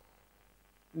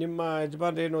 ನಿಮ್ಮ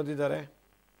ಯಜಮಾನ್ರು ಏನು ಓದಿದ್ದಾರೆ?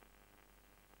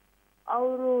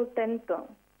 ಅವರು 10th.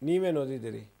 ನೀವೇನು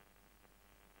ಓದಿದ್ದೀರಿ?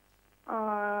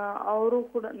 ಅವರು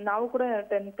ಕೂಡ, ನಾವು ಕೂಡ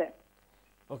 10th.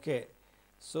 ಓಕೆ.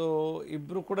 ಸೊ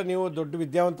ಇಬ್ಬರು ಕೂಡ ನೀವು ದೊಡ್ಡ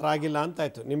ವಿದ್ಯಾವಂತರಾಗಿಲ್ಲ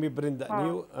ಅಂತಾಯ್ತು ನಿಮ್ಮಿಬ್ಬರಿಂದ.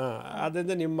 ನೀವು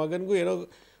ಆದ್ದರಿಂದ ನಿಮ್ಮ ಮಗನಿಗೂ ಏನೋ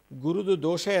ಗುರುದು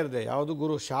ದೋಷ ಇರದೆ, ಯಾವುದು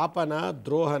ಗುರು ಶಾಪನ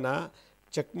ದ್ರೋಹನ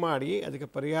ಚೆಕ್ ಮಾಡಿ ಅದಕ್ಕೆ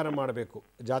ಪರಿಹಾರ ಮಾಡಬೇಕು.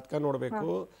 ಜಾತಕ ನೋಡಬೇಕು.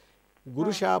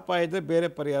 ಗುರು ಶಾಪ ಇದ್ದರೆ ಬೇರೆ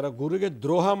ಪರಿಹಾರ, ಗುರುಗೆ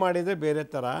ದ್ರೋಹ ಮಾಡಿದರೆ ಬೇರೆ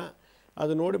ಥರ,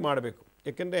 ಅದು ನೋಡಿ ಮಾಡಬೇಕು.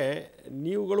 ಯಾಕೆಂದರೆ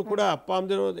ನೀವುಗಳು ಕೂಡ ಅಪ್ಪ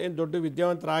ಅಮ್ಮದಿರೋ ಏನು ದೊಡ್ಡ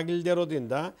ವಿದ್ಯಾವಂತರಾಗಿಲ್ಲದೆ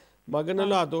ಇರೋದ್ರಿಂದ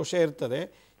ಮಗನಲ್ಲೂ ಆ ದೋಷ ಇರ್ತದೆ.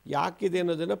 ಯಾಕಿದೆ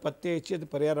ಅನ್ನೋದನ್ನು ಪತ್ತೆ ಹಚ್ಚಿ ಅದು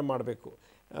ಪರಿಹಾರ ಮಾಡಬೇಕು.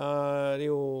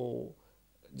 ನೀವು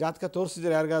ಜಾತಕ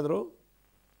ತೋರಿಸಿದ್ರೆ ಯಾರಿಗಾದರೂ?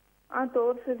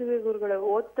 ತೋರಿಸಿದ್ವಿ ಗುರುಗಳೇ.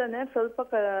 ಓದ್ತಾನೆ, ಸ್ವಲ್ಪ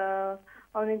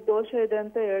ಅವನಿಗೆ ದೋಷ ಇದೆ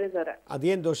ಅಂತ ಹೇಳಿದ್ದಾರೆ.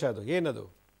 ಅದೇನು ದೋಷ? ಅದು ಏನದು?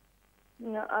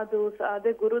 ಅದು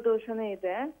ಅದೇ ಗುರು ದೋಷನೇ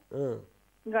ಇದೆ.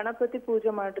 ಗಣಪತಿ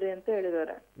ಪೂಜೆ ಮಾಡ್ರಿ ಅಂತ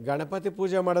ಹೇಳಿದ್ದಾರೆ. ಗಣಪತಿ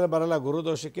ಪೂಜೆ ಮಾಡಿದ್ರೆ ಬರಲ್ಲ ಗುರು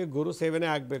ದೋಷಕ್ಕೆ. ಗುರು ಸೇವೆನೇ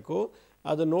ಆಗಬೇಕು.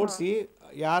 ಅದು ನೋಡಿಸಿ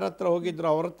ಯಾರ ಹತ್ರ ಹೋಗಿದ್ರು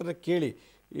ಅವ್ರ ಹತ್ರ ಕೇಳಿ.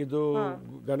 ಇದು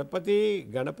ಗಣಪತಿ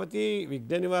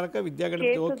ವಿಘ್ನ ನಿವಾರಕ,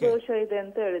 ವಿದ್ಯಾಗಣಪತಿ. ಓಕೆ, ದೋಷ ಇದೆ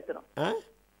ಅಂತ ಹೇಳಿದ್ರು.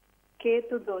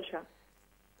 ಕೇತು ದೋಷ.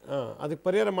 ಅದಕ್ಕೆ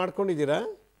ಪರಿಹಾರ ಮಾಡ್ಕೊಂಡಿದ್ದೀರಾ?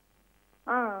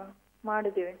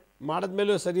 ಮಾಡಿದೀವಿ.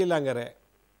 ಮಾಡಿದ್ಮೇಲೂ ಸರಿ ಇಲ್ಲ ಹಂಗಾರೆ?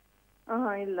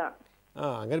 ಇಲ್ಲ.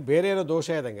 ಹಂಗಾರೆ ಬೇರೆ ಏನೋ ದೋಷ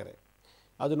ಇದೆ ಹಂಗಾರೆ.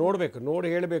 ಅದು ನೋಡಬೇಕು, ನೋಡಿ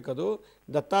ಹೇಳಬೇಕು. ಅದು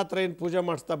ದತ್ತಾತ್ರೇಯನ ಪೂಜೆ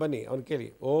ಮಾಡಿಸ್ತಾ ಬನ್ನಿ. ಅವ್ನು ಕೇಳಿ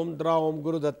ಓಂ ದ್ರಾ ಓಂ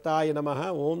ಗುರು ದತ್ತಾಯ ನಮಃ,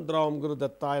 ಓಂ ದ್ರಾ ಓಂ ಗುರು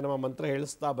ದತ್ತಾಯ ನಮಃ ಮಂತ್ರ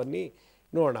ಹೇಳಿಸ್ತಾ ಬನ್ನಿ,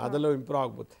 ನೋಡೋಣ ಅದೆಲ್ಲ ಇಂಪ್ರೂವ್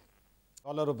ಆಗ್ಬೋದು.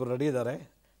 ಕಾಲರ್ ಒಬ್ಬರು ರೆಡಿ ಇದ್ದಾರೆ.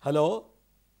 ಹಲೋ.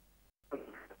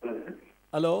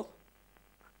 ಹಲೋ.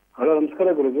 ಹಲೋ, ನಮಸ್ಕಾರ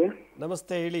ಗುರುಜಿ.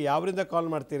 ನಮಸ್ತೆ, ಹೇಳಿ. ಯಾವರಿಂದ ಕಾಲ್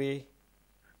ಮಾಡ್ತೀರಿ?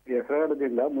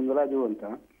 ಹೆಸರಘಟ್ಟದಿಂದ ಮುಂದರಾಜು ಅಂತ.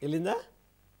 ಎಲ್ಲಿಂದ?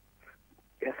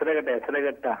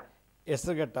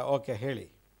 ಹೆಸರುಘಟ್ಟ. ಓಕೆ, ಹೇಳಿ.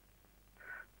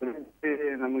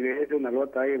 ನಮಗೆ ಏಜು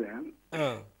 40 ಆಗಿದೆ.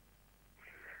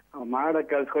 ಮಾಡ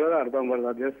ಕೆಲ್ಸಗಳು ಅರ್ಧಂಬರ್ಧ.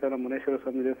 ದೇವಸ್ಥಾನ ಮುನೇಶ್ವರ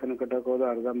ಸ್ವಾಮಿ ದೇವಸ್ಥಾನ ಕಟ್ಟಕ್ ಹೋದ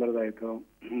ಅರ್ಧಂಬರ್ಧ ಆಯ್ತು.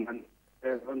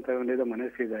 ತಗೊಂಡಿದ್ದ ಮನೆ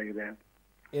ಸೀದಾಗಿದೆ.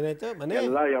 ಏನಾಯ್ತು? ಮನೆ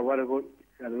ಎಲ್ಲ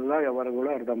ವ್ಯವಹಾರಗಳು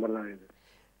ಅರ್ಧಂಬರ್ಧ ಆಗಿದೆ.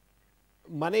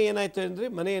 ಮನೆ ಏನಾಯ್ತು ಅಂದ್ರಿ?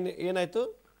 ಮನೆ ಏನಾಯ್ತು?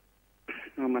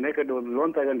 ಮನೆ ಕಟ್ಟಿ ಒಂದು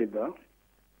ಲೋನ್ ತಗೊಂಡಿದ್ದು.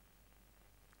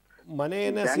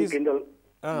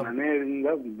 ಮನೆಯಿಂದ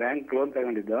ಬ್ಯಾಂಕ್ ಲೋನ್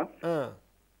ತಗೊಂಡಿದ್ದು.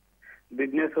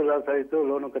 ಬಿಸ್ನೆಸ್ ಲಾಸ್ ಆಯ್ತು,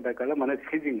 ಲೋನ್ ಕಟ್ಟಕ್ಕಲ್ಲ, ಮನೆ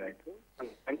ಸೀಜಿಂಗ್ ಆಯ್ತು.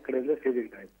 ಬ್ಯಾಂಕ್ ಕಡೆಯಿಂದ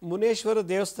ಸೀಜಿಂಗ್ ಆಯ್ತು. ಮುನೇಶ್ವರ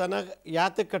ದೇವಸ್ಥಾನ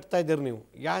ಯಾತಕ್ಕೆ ಕಟ್ತಾ ಇದ್ದೀರಿ ನೀವು?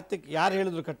 ಯಾರು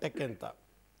ಹೇಳಿದ್ರು ಕಟ್ಟಕ್ಕೆ ಅಂತ?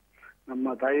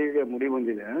 ನಮ್ಮ ತಾಯಿಗೆ ಮುಡಿ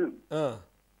ಬಂದಿದೆ,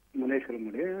 ಮುನೇಶ್ವರ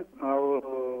ಮುಡಿ.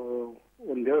 ಅವರು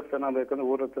ಒಂದು ದೇವಸ್ಥಾನ ಬೇಕಂದ್ರೆ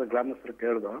ಊರ ಹತ್ರ ಗ್ರಾಮಸ್ಥರು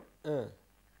ಕೇಳ್ದು.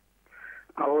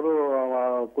 ಅವರು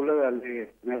ಅಲ್ಲಿ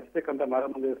ನೆಲೆಸ್ಬೇಕಂತ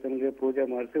ಮಾರಮ್ಮ ದೇವಸ್ಥಾನಕ್ಕೆ ಪೂಜೆ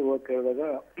ಮಾಡಿಸಿ ಹೂವು ಕೇಳಿದಾಗ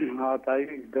ಆ ತಾಯಿ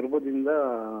ಗರ್ಭದಿಂದ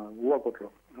ಹೂವು ಕೊಟ್ರು.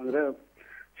 ಅಂದ್ರೆ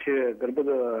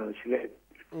ಗರ್ಭದ ಶಿಲೆ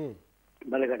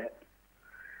ಬಲಗಡೆ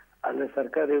ಅಲ್ಲಿ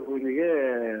ಸರ್ಕಾರಿ ಭೂಮಿಗೆ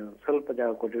ಸ್ವಲ್ಪ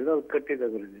ಜಾಗ ಕೊಟ್ಟಿದ್ರು, ಅದು ಕಟ್ಟಿದೆ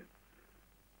ಗುರುಜಿ.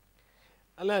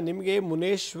 ಅಲ್ಲ, ನಿಮಗೆ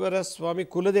ಮುನೇಶ್ವರ ಸ್ವಾಮಿ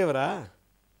ಕುಲದೇವರಾ?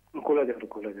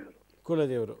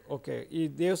 ಕುಲದೇವರು. ಓಕೆ. ಈ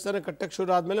ದೇವಸ್ಥಾನ ಕಟ್ಟಕ್ಕೆ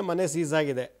ಶುರು ಆದ್ಮೇಲೆ ಮನೆ ಸೀಸ್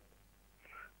ಆಗಿದೆ?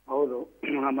 ಹೌದು.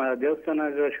 ನಮ್ಮ ದೇವಸ್ಥಾನ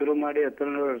ಶುರು ಮಾಡಿ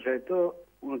 12 ವರ್ಷ ಆಯ್ತು,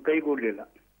 ಕೈಗೂಡ್ಲಿಲ್ಲ.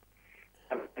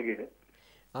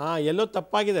 ಎಲ್ಲೋ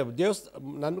ತಪ್ಪಾಗಿದೆ.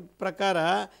 ನನ್ನ ಪ್ರಕಾರ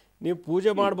ನೀವು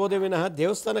ಪೂಜೆ ಮಾಡ್ಬೋದೇ ವಿನಃ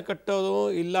ದೇವಸ್ಥಾನ ಕಟ್ಟೋದು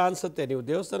ಇಲ್ಲ ಅನ್ಸುತ್ತೆ. ನೀವು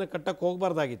ದೇವಸ್ಥಾನ ಕಟ್ಟಕ್ಕೆ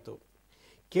ಹೋಗ್ಬಾರ್ದಾಗಿತ್ತು.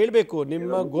 ಕೇಳಬೇಕು,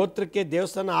 ನಿಮ್ಮ ಗೋತ್ರಕ್ಕೆ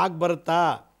ದೇವಸ್ಥಾನ ಆಗಿ ಬರುತ್ತಾ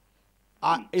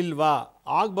ಇಲ್ವಾ?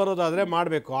 ಆಗಿ ಬರೋದಾದರೆ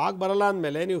ಮಾಡಬೇಕು. ಆಗಿ ಬರಲ್ಲ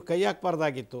ಅಂದಮೇಲೆ ನೀವು ಕೈ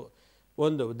ಹಾಕ್ಬಾರ್ದಾಗಿತ್ತು.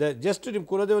 ಒಂದು ಜಸ್ಟ್ ನಿಮ್ಮ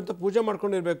ಕುಲದೇವಂತ ಪೂಜೆ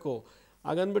ಮಾಡ್ಕೊಂಡಿರಬೇಕು.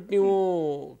 ಹಾಗಂದ್ಬಿಟ್ಟು ನೀವು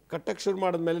ಕಟ್ಟಕ್ಕೆ ಶುರು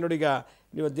ಮಾಡಿದ್ಮೇಲೆ ನೋಡಿ, ಈಗ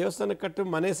ನೀವು ದೇವಸ್ಥಾನ ಕಟ್ಟು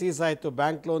ಮನೆ ಸೀಸಾಯಿತು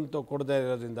ಬ್ಯಾಂಕ್ ಲೋನ್ ಕೊಡದೇ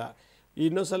ಇರೋದ್ರಿಂದ.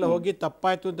 ಇನ್ನೊಂದ್ಸಲ ಹೋಗಿ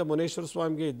ತಪ್ಪಾಯಿತು ಅಂತ ಮುನೇಶ್ವರ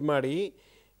ಸ್ವಾಮಿಗೆ ಇದು ಮಾಡಿ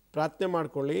ಪ್ರಾರ್ಥನೆ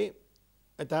ಮಾಡ್ಕೊಳ್ಳಿ,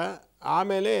 ಆಯಿತಾ?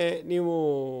 ಆಮೇಲೆ ನೀವು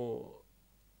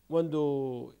ಒಂದು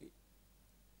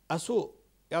ಹಸು,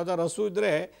 ಯಾವ್ದಾದ್ರು ಹಸು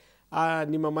ಇದ್ದರೆ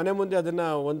ನಿಮ್ಮ ಮನೆ ಮುಂದೆ ಅದನ್ನು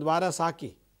ಒಂದು ವಾರ ಸಾಕಿ.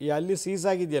 ಅಲ್ಲಿ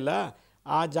ಸೀಸಾಗಿದೆಯಲ್ಲ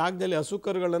ಆ ಜಾಗದಲ್ಲಿ ಹಸು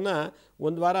ಕರುಗಳನ್ನು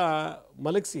ಒಂದು ವಾರ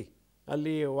ಮಲಗಿಸಿ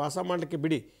ಅಲ್ಲಿ ವಾಸ ಮಾಡಲಿಕ್ಕೆ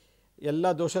ಬಿಡಿ. ಎಲ್ಲ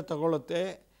ದೋಷ ತಗೊಳ್ಳುತ್ತೆ.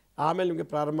 ಆಮೇಲೆ ನಿಮಗೆ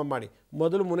ಪ್ರಾರಂಭ ಮಾಡಿ.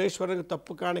 ಮೊದಲು ಮುನೇಶ್ವರನಿಗೆ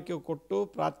ತಪ್ಪು ಕಾಣಿಕೆ ಕೊಟ್ಟು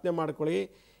ಪ್ರಾರ್ಥನೆ ಮಾಡ್ಕೊಳ್ಳಿ.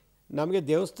 ನಮಗೆ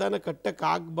ದೇವಸ್ಥಾನ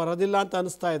ಕಟ್ಟಕ್ಕೆ ಬರೋದಿಲ್ಲ ಅಂತ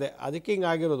ಅನಿಸ್ತಾ ಇದೆ, ಅದಕ್ಕೆ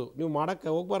ಹಿಂಗಾಗಿರೋದು. ನೀವು ಮಾಡೋಕ್ಕೆ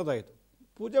ಹೋಗ್ಬಾರ್ದಾಯಿತು.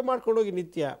 ಪೂಜೆ ಮಾಡ್ಕೊಂಡೋಗಿ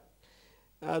ನಿತ್ಯ.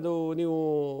 ಅದು ನೀವು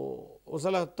ಒಂದು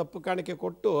ಸಲ ತಪ್ಪು ಕಾಣಿಕೆ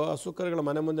ಕೊಟ್ಟು ಹಸುಕರುಗಳ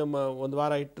ಮನೆ ಮುಂದೆ ಒಂದು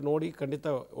ವಾರ ಇಟ್ಟು ನೋಡಿ, ಖಂಡಿತ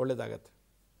ಒಳ್ಳೆಯದಾಗತ್ತೆ.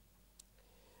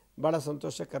 ಭಾಳ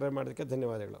ಸಂತೋಷ, ಕರೆ ಮಾಡೋದಕ್ಕೆ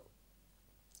ಧನ್ಯವಾದಗಳು.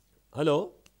 Hello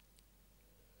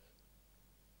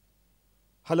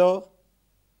hello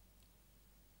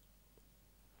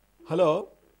hello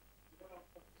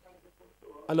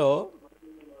hello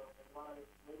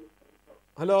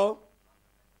hello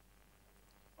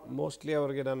mostly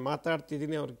ಅವ್ರಿಗೆ ನಾನು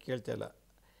ಮಾತಾಡ್ತಿದ್ದೀನಿ, ಅವ್ರಿಗೆ ಕೇಳ್ತಾ ಇಲ್ಲ.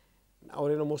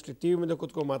 ಅವರೇನೋ ಮೋಸ್ಟ್ಲಿ ಟಿ ವಿ ಮುಂದೆ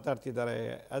ಕೂತ್ಕೊಂಡು ಮಾತಾಡ್ತಿದ್ದಾರೆ.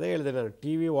 ಅದೇ ಹೇಳಿದೆ ನಾನು,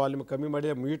 ಟಿ ವಿ ವಾಲ್ಯೂಮ್ ಕಮ್ಮಿ ಮಾಡಿ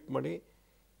ಮ್ಯೂಟ್ ಮಾಡಿ.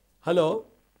 ಹಲೋ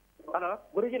ಹಲೋ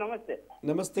ಗುರುಜಿ ನಮಸ್ತೆ.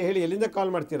 ನಮಸ್ತೆ, ಹೇಳಿ. ಎಲ್ಲಿಂದ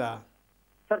ಕಾಲ್ ಮಾಡ್ತೀರಾ?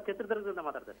 ಸರ್ ಚಿತ್ರದುರ್ಗದಿಂದ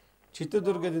ಮಾತಾಡ್ತಾರೆ.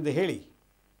 ಚಿತ್ರದುರ್ಗದಿಂದ, ಹೇಳಿ.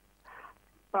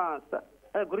 ಹಾಂ ಸರ್,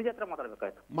 ಗುರುಜಿ ಹತ್ರ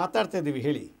ಮಾತಾಡ್ಬೇಕಾಯ್ತು. ಮಾತಾಡ್ತಾ ಇದ್ದೀವಿ,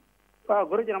 ಹೇಳಿ.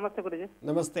 ಗುರುಜಿ ನಮಸ್ತೆ. ಗುರುಜಿ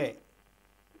ನಮಸ್ತೆ.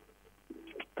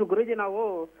 ಗುರುಜಿ, ನಾವು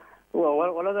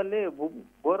ಹೊಲದಲ್ಲಿ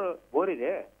ಬೋರ್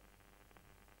ಇದೆ.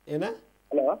 ಏನ?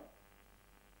 ಹಲೋ,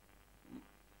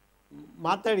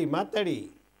 ಮಾತಾಡಿ.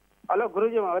 ಹಲೋ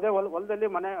ಗುರುಜಿ, ಅದೇ ಹೊಲದಲ್ಲಿ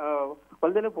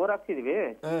ಬೋರ್ ಹಾಕ್ತಿದೀವಿ.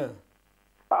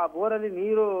 ಆ ಬೋರಲ್ಲಿ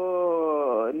ನೀರು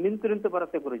ನಿಂತು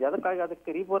ಬರುತ್ತೆ ಗುರುಜಿ. ಅದಕ್ಕೆ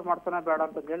ರೀಬೋರ್ ಮಾಡ್ಸೋಣ ಬೇಡ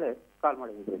ಅಂತ ಹೇಳಿ ಕಾಲ್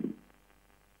ಮಾಡಿದ್ವಿ ಗುರುಜಿ.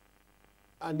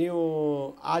 ನೀವು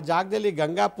ಆ ಜಾಗದಲ್ಲಿ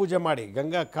ಗಂಗಾ ಪೂಜೆ ಮಾಡಿ,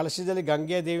 ಗಂಗಾ ಕಳಶದಲ್ಲಿ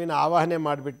ಗಂಗೆ ದೇವಿನ ಆವಾಹನೆ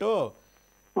ಮಾಡಿಬಿಟ್ಟು,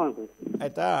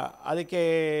 ಆಯಿತಾ? ಅದಕ್ಕೆ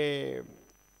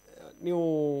ನೀವು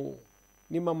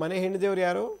ನಿಮ್ಮ ಮನೆ ಹೆಣ್ಣುದೇವ್ರು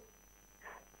ಯಾರು?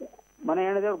 ಮನೆ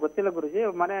ಹೆಣ್ಣದೇವ್ರು ಗೊತ್ತಿಲ್ಲ ಗುರುಜಿ.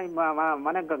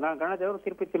 ಮನೆ ಗಣದೇವ್ರು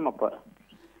ತಿರುಪತಿ ತಿಮ್ಮಪ್ಪ.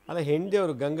 ಅಲ್ಲ,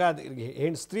 ಹೆಣ್ದೇವ್ರು ಗಂಗಾ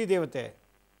ಸ್ತ್ರೀ ದೇವತೆ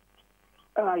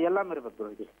ಎಲ್ಲ ಇರ್ಬೇಕು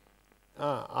ಗುರುಜಿ.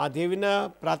 ಆ ದೇವಿನ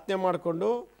ಪ್ರಾರ್ಥನೆ ಮಾಡಿಕೊಂಡು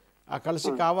ಆ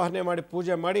ಕಲಶಕ್ಕೆ ಆವಾಹನೆ ಮಾಡಿ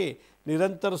ಪೂಜೆ ಮಾಡಿ,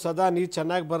 ನಿರಂತರ ಸದಾ ನೀರು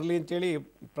ಚೆನ್ನಾಗಿ ಬರಲಿ ಅಂತೇಳಿ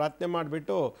ಪ್ರಾರ್ಥನೆ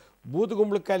ಮಾಡಿಬಿಟ್ಟು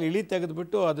ಬೂದುಗುಂಬಳಕಾಯಲ್ಲಿ ಇಳಿ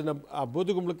ತೆಗೆದುಬಿಟ್ಟು ಅದನ್ನು ಆ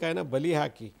ಬೂದುಗುಂಬಳಕಾಯಿನ ಬಲಿ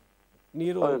ಹಾಕಿ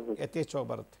ನೀರು ಯಥೇಚ್ಛವಾಗಿ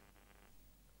ಬರುತ್ತೆ.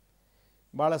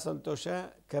 ಭಾಳ ಸಂತೋಷ,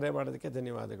 ಕರೆ ಮಾಡೋದಕ್ಕೆ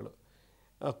ಧನ್ಯವಾದಗಳು.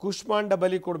 ಕೂಷ್ಮಾಂಡ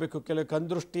ಬಲಿ ಕೊಡಬೇಕು. ಕೆಲವು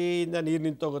ಕಂದೃಷ್ಟಿಯಿಂದ ನೀರು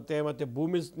ನಿಂತೋಗುತ್ತೆ, ಮತ್ತು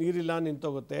ಭೂಮಿ ನೀರಿಲ್ಲ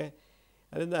ನಿಂತೋಗುತ್ತೆ.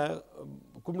 ಅದರಿಂದ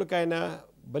ಕುಂಬಳಕಾಯಿನ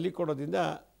ಬಲಿ ಕೊಡೋದ್ರಿಂದ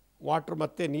ವಾಟ್ರ್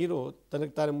ಮತ್ತು ನೀರು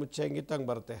ತನಗೆ ತಾನೇ ಮುಚ್ಚಂಗೆ ತಂಗೆ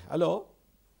ಬರುತ್ತೆ. ಹಲೋ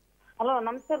ಹಲೋ,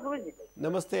 ನಮಸ್ಕಾರ ಗುರುಜಿ.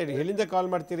 ನಮಸ್ತೆ, ಹೇಳಿ. ಎಲ್ಲಿಂದ ಕಾಲ್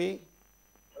ಮಾಡ್ತೀರಿ?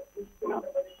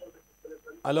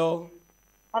 ಹಲೋ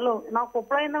ಹಲೋ, ನಾವು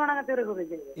ಕೊಪ್ಪಳದಿಂದ ಮಾಡಕತ್ತೀವ್ರಿ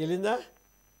ಗುರುಜಿ. ಎಲ್ಲಿಂದ?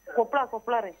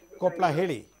 ಕೊಪ್ಪಳ ರೀ. ಕೊಪ್ಪಳ,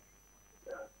 ಹೇಳಿ.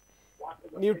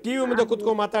 ನೀವು ಟಿ ವಿ ಮುಂದೆ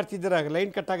ಕೂತ್ಕೊಂಡು ಮಾತಾಡ್ತಿದ್ದೀರಾ,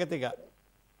 ಲೈನ್ ಕಟ್ ಆಗತ್ತೆ. ಈಗ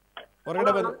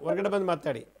ಹೊರಗಡೆ ಬಂದು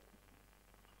ಮಾತಾಡಿ.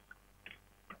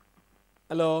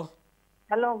 ಹಲೋ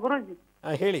ಹಲೋ ಗುರುಜಿ,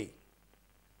 ಹೇಳಿ.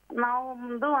 ನಾವು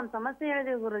ಒಂದು ಸಮಸ್ಯೆ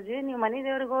ಹೇಳಿದೀವಿ ಗುರುಜಿ. ನೀವು ಮನಿ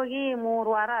ದೇವ್ರಿಗೆ ಹೋಗಿ 3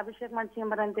 ವಾರ ಅಭಿಷೇಕ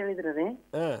ಮಾಡ್ಸ್ಕೊಂಬರ ಅಂತ ಹೇಳಿದ್ರಿ ರೀ.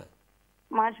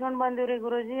 ಮಾಡ್ಸ್ಕೊಂಡ್ ಬಂದಿವ್ರಿ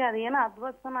ಗುರುಜಿ. ಅದೇನೋ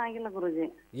ಅದ್ವಸ್ತನ ಆಗಿಲ್ಲ ಗುರುಜಿ.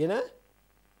 ಏನ?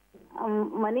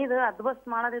 ಮನಿದು ಅದ್ವಸ್ತ್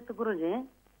ಮಾಡೋದಿತ್ತು ಗುರುಜಿ.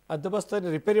 ಅದ್ವಸ್ತ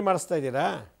ರಿಪೇರಿ ಮಾಡಿಸ್ತಾ ಇದ್ದೀರಾ?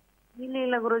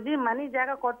 ಇಲ್ಲ ಗುರುಜಿ, ಮನಿ ಜಾಗ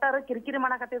ಕೊಟ್ಟಾರ ಕಿರಿಕಿರಿ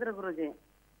ಮಾಡಕತ್ತಿದ್ರು ಗುರುಜಿ.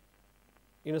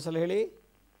 ಇನ್ನೊಂದ್ಸಲ ಹೇಳಿ.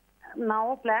 ನಾವು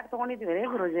ಫ್ಲಾಟ್ ತಗೊಂಡಿದ್ವಿ ರೀ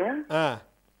ಗುರುಜಿ.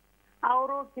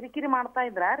 ಅವರು ಕಿರಿಕಿರಿ ಮಾಡ್ತಾ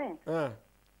ಇದ್ರ ರೀ.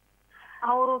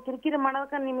 ಅವರು ಕಿರಿಕಿರಿ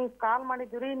ಮಾಡೋದಕ್ಕ ನಿಮಗೆ ಕಾಲ್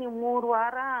ಮಾಡಿದ್ವಿ. ನೀವು 3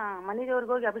 ವಾರ ಮನಿ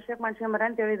ದೇವ್ರಿಗೆ ಹೋಗಿ ಅಭಿಷೇಕ ಮಾಡ್ಸ್ಕೊಂಬರ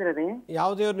ಅಂತ ಹೇಳಿದ್ರಿ ರೀ. ಯಾವ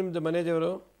ದೇವ್ರು ನಿಮ್ದು ಮನೆ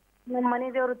ದೇವರು? ನಮ್ಮ ಮನಿ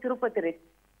ದೇವ್ರು ತಿರುಪತಿ ರೀ.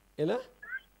 ಏನ?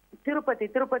 ತಿರುಪತಿ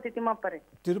ತಿಮ್ಮಪ್ಪ ರೀ.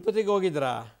 ತಿರುಪತಿಗೆ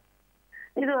ಹೋಗಿದ್ರಾ?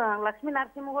 ಇದು ಲಕ್ಷ್ಮೀ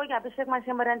ನರಸಿಂಹಗೆ ಹೋಗಿ ಅಭಿಷೇಕ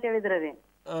ಮಾಡ್ಸ್ಕೊಂಬರ ಅಂತ ಹೇಳಿದ್ರಿ ರೀ.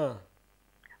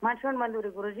 ಮಾಡ್ಸ್ಕೊಂಡ್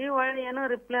ಬಂದಿವ್ರಿ ಗುರುಜಿ. ಒಳ್ಳೆ ಏನೋ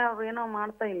ರಿಪ್ಲೈ ಏನೋ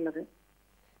ಮಾಡ್ತಾ ಇಲ್ಲ ರೀ.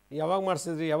 ಯಾವಾಗ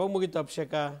ಮಾಡಿಸಿದ್ರಿ? ಯಾವಾಗ ಮುಗೀತು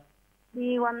ಅಭಿಷೇಕ? ಈ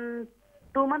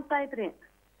 2 ಮಂತ್ ಆಯ್ತ್ರಿ.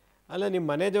 ಅಲ್ಲ, ನಿಮ್ಮ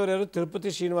ಮನೆ ದೇವ್ರು ಯಾರು? ತಿರುಪತಿ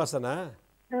ಶ್ರೀನಿವಾಸನ?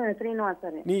 ಶ್ರೀನಿವಾಸ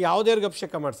ರೀ. ನೀವು ಯಾವ ದೇವ್ರಿಗೆ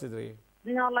ಅಭಿಷೇಕ ಮಾಡಿಸಿದ್ರಿ?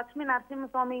 ನಾವು ಲಕ್ಷ್ಮೀ ನರಸಿಂಹ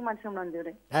ಸ್ವಾಮಿಗೆ ಮಾಡ್ಸ್ಕೊಂಡ್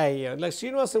ಬಂದಿವ್ರಿ. ಅಯ್ಯ,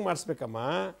 ಶ್ರೀನಿವಾಸಂಗೆ ಮಾಡಿಸ್ಬೇಕಮ್ಮ.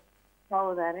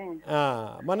 ಹೌದಾ ರೀ?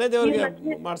 ಮನೆ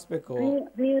ದೇವ್ರಿಗೆ ಮಾಡಿಸ್ಬೇಕು.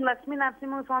 ನೀವು ಲಕ್ಷ್ಮೀ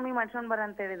ನರಸಿಂಹ ಸ್ವಾಮಿ ಮಾಡ್ಸ್ಕೊಂಡ್ ಬರ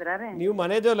ಅಂತ ಹೇಳಿದ್ರ ರೀ. ನೀವು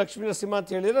ಮನೆ ದೇವ್ರು ಲಕ್ಷ್ಮೀ ನರಸಿಂಹ ಅಂತ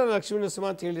ಹೇಳಿದ್ರೆ ಲಕ್ಷ್ಮೀ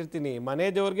ನರಸಿಂಹ ಅಂತ ಹೇಳಿರ್ತೀನಿ. ಮನೆ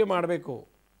ದೇವ್ರಿಗೆ ಮಾಡಬೇಕು.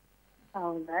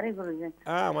 ಹೌದಾ ರೀ ಗುರುಜಿ?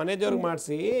 ಮನೆ ದೇವ್ರಿಗೆ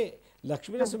ಮಾಡಿಸಿ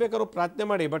ಲಕ್ಷ್ಮೀ ನರಸಿಂಹ ಬೇಕಾದ್ರು ಪ್ರಾರ್ಥನೆ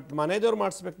ಮಾಡಿ, ಬಟ್ ಮನೆ ದೇವ್ರು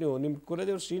ಮಾಡಿಸ್ಬೇಕು. ನೀವು ನಿಮ್ಮ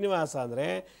ಕುಲದೇವ್ರು ಶ್ರೀನಿವಾಸ ಅಂದರೆ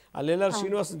ಅಲ್ಲೆಲ್ಲರೂ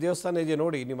ಶ್ರೀನಿವಾಸ ದೇವಸ್ಥಾನ ಇದೆ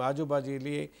ನೋಡಿ, ನಿಮ್ಮ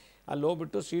ಆಜುಬಾಜುಲಿ. ಅಲ್ಲಿ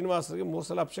ಹೋಗ್ಬಿಟ್ಟು ಶ್ರೀನಿವಾಸರಿಗೆ 3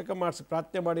 ಸಲ ಅಭಿಷೇಕ ಮಾಡಿಸಿ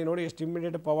ಪ್ರಾರ್ಥನೆ ಮಾಡಿ ನೋಡಿ, ಎಷ್ಟು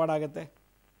ಇಮ್ಮಿಡಿಯೇಟ್ ಪವಾಡ ಆಗುತ್ತೆ.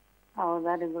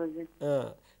 ಹೌದಾ ರೀ ಗುರುಜಿ?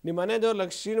 ನಿಮ್ಮ ಮನೆ ದೇವ್ರು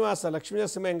ಶ್ರೀನಿವಾಸ, ಲಕ್ಷ್ಮೀ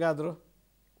ನರಸಿಂಹ ಹೆಂಗಾದ್ರು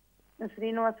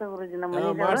ಶ್ರೀನಿವಾಸ ಗುರುಜಿ.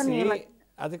 ಮಾಡಿಸಿ,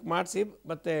 ಅದಕ್ಕೆ ಮಾಡಿಸಿ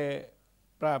ಮತ್ತೆ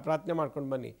ಪ್ರಾರ್ಥನೆ ಮಾಡ್ಕೊಂಡು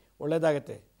ಬನ್ನಿ,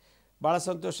 ಒಳ್ಳೇದಾಗತ್ತೆ. ಭಾಳ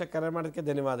ಸಂತೋಷ, ಕರೆ ಮಾಡೋದಕ್ಕೆ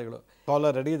ಧನ್ಯವಾದಗಳು.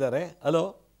 ಕಾಲರ್ ರೆಡಿ ಇದ್ದಾರೆ. ಹಲೋ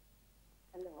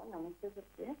ನಮಸ್ತೆ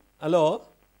ಗುರುಜಿ. ಹಲೋ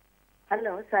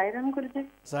ಹಲೋ, ಸಾಯಿರಾಮ್ ಗುರುಜಿ.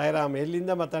 ಸಾಯಿರಾಮ್,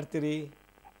 ಎಲ್ಲಿಂದ ಮಾತಾಡ್ತೀರಿ?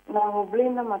 ನಾವು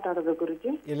ಹುಬ್ಳಿಯಿಂದ ಮಾತಾಡೋದು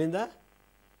ಗುರುಜಿ. ಎಲ್ಲಿಂದ?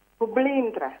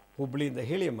 ಹುಬ್ಳಿಯಿಂದ.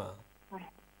 ಹೇಳಿ ಅಮ್ಮ.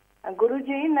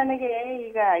 ಗುರುಜಿ, ನನಗೆ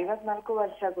ಈಗ 54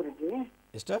 ವರ್ಷ ಗುರುಜಿ.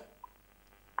 ಎಷ್ಟು?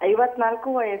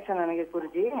 54 ವಯಸ್ಸು ನನಗೆ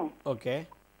ಗುರುಜಿ. ಓಕೆ.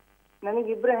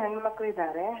 ನನಗಿಬ್ರು ಹೆಣ್ಮಕ್ಳು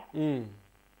ಇದ್ದಾರೆ.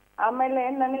 ಆಮೇಲೆ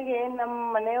ನನಗೆ ನಮ್ಮ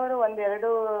ಮನೆಯವರು ಒಂದೆರಡು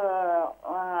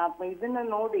ಇದನ್ನ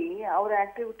ನೋಡಿ ಅವ್ರ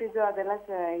ಆಕ್ಟಿವಿಟೀಸ್ ಅದೆಲ್ಲ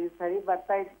ಸರಿ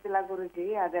ಬರ್ತಾ ಇರ್ತಿಲ್ಲ ಗುರುಜಿ.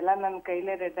 ಅದೆಲ್ಲ ನನ್ನ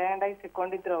ಕೈಲೇ ರೆಡ್ ಹ್ಯಾಂಡ್ ಆಗಿ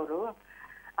ಸಿಕ್ಕೊಂಡಿದ್ರು ಅವರು.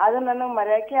 ಅದು ನನಗೆ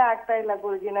ಮರೆಯಕ್ಕೆ ಆಗ್ತಾ ಇಲ್ಲ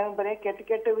ಗುರುಜಿ. ನನಗೆ ಬರೀ ಕೆಟ್ಟ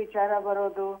ಕೆಟ್ಟ ವಿಚಾರ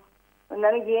ಬರೋದು,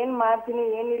 ನನಗೆ ಏನ್ ಮಾಡ್ತೀನಿ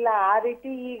ಏನಿಲ್ಲ ಆ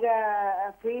ರೀತಿ ಈಗ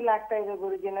ಫೀಲ್ ಆಗ್ತಾ ಇದೆ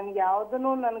ಗುರುಜಿ. ನನ್ಗೆ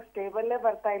ಯಾವ್ದನ್ನು ನನಗೆ ಸ್ಟೇಬಲ್ಲೇ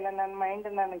ಬರ್ತಾ ಇಲ್ಲ ನನ್ನ ಮೈಂಡ್.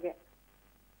 ನನಗೆ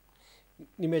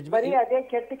ಬರೀ ಅದೇ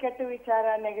ಕೆಟ್ಟ ಕೆಟ್ಟ ವಿಚಾರ,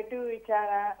 ನೆಗೆಟಿವ್ ವಿಚಾರ.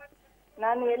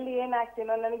 ನಾನು ಎಲ್ಲಿ ಏನ್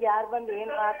ಆಗ್ತೀನೋ, ನನಗೆ ಯಾರು ಬಂದು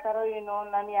ಏನ್ ಮಾಡ್ತಾರೋ ಏನೋ,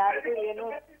 ನಾನು ಯಾರಿಗೂ ಏನು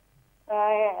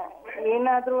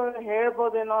ಏನಾದ್ರೂ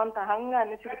ಹೇಳ್ಬೋದೇನೋ ಅಂತ ಹಂಗ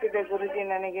ಅನಿಸ್ಬಿಟ್ಟಿದೆ ಗುರುಜಿ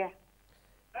ನನಗೆ.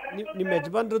 ನಿಮ್ಮ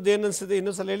ಯಜಮಾನ್ರದ್ದು ಏನು ಅನ್ಸುತ್ತೆ?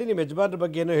 ಇನ್ನೊಂದ್ಸಲ ಹೇಳಿ. ನಿಮ್ಮ ಯಜಮಾನ್ರ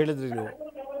ಬಗ್ಗೆ ಏನೋ ಹೇಳಿದ್ರಿ ನೀವು.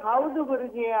 ಹೌದು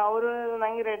ಗುರುಜಿ, ಅವರು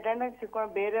ನಂಗೆ ರೆಡ್ ಹ್ಯಾಂಡ್ ಆಗಿ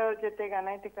ಸಿಕ್ಕೊಂಡು ಬೇರೆಯವ್ರ ಜೊತೆಗೆ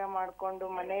ಅನೈತಿಕ ಮಾಡ್ಕೊಂಡು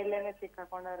ಮನೆಯಲ್ಲೇನೆ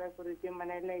ಸಿಕ್ಕಾಕೊಂಡಾರ ಗುರುಜಿ.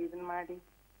 ಮನೆಯಲ್ಲೇ ಇದನ್ ಮಾಡಿ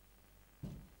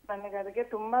ನನಗೆ ಅದಕ್ಕೆ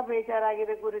ತುಂಬಾ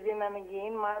ಬೇಜಾರಾಗಿದೆ ಗುರುಜಿ. ನನಗೆ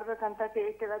ಏನ್ ಮಾಡ್ಬೇಕಂತ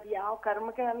ತಿಳಿತಿಲ್ಲ. ಅದು ಯಾವ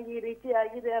ಕರ್ಮಕ್ಕೆ ನನಗೆ ಈ ರೀತಿ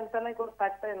ಆಗಿದೆ ಅಂತಾನೆ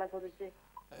ಗೊತ್ತಾಗ್ತಾ ಇಲ್ಲ ಗುರುಜಿ.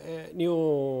 ನೀವು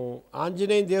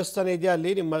ಆಂಜನೇಯ ದೇವಸ್ಥಾನ ಇದೆಯಾ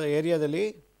ಅಲ್ಲಿ ನಿಮ್ಮ ಏರಿಯಾದಲ್ಲಿ?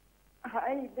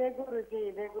 ಇದೆ ಗುರುಜಿ,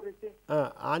 ಇದೆ ಗುರುಜಿ.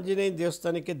 ಆಂಜನೇಯ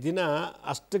ದೇವಸ್ಥಾನಕ್ಕೆ ದಿನ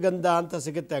ಅಷ್ಟಗಂಧ ಅಂತ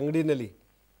ಸಿಗುತ್ತೆ ಅಂಗಡಿನಲ್ಲಿ.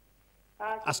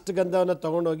 ಅಷ್ಟಗಂಧವನ್ನು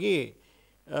ತೊಗೊಂಡೋಗಿ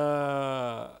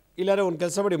ಇಲ್ಲಾರೆ ಒಂದು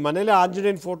ಕೆಲಸ ಮಾಡಿ, ಮನೇಲೆ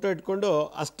ಆಂಜನೇಯನ ಫೋಟೋ ಇಟ್ಕೊಂಡು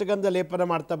ಅಷ್ಟಗಂಧ ಲೇಪನ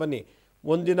ಮಾಡ್ತಾ ಬನ್ನಿ.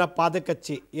 ಒಂದಿನ ಪಾದಕ್ಕೆ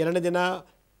ಹಚ್ಚಿ, ಎರಡನೇ ದಿನ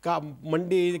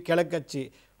ಮಂಡಿ ಕೆಳಕ್ಕೆ ಹಚ್ಚಿ,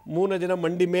 ಮೂರನೇ ದಿನ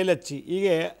ಮಂಡಿ ಮೇಲೆ ಹಚ್ಚಿ,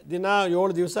 ಹೀಗೆ ದಿನ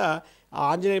 7 ದಿವಸ ಆ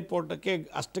ಆಂಜನೇಯ ಫೋಟೋಕ್ಕೆ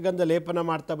ಅಷ್ಟಗಂಧ ಲೇಪನ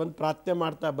ಮಾಡ್ತಾ ಬಂದು ಪ್ರಾರ್ಥನೆ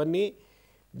ಮಾಡ್ತಾ ಬನ್ನಿ.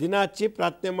 ದಿನ ಹಚ್ಚಿ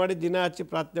ಪ್ರಾರ್ಥನೆ ಮಾಡಿ, ದಿನ ಹಚ್ಚಿ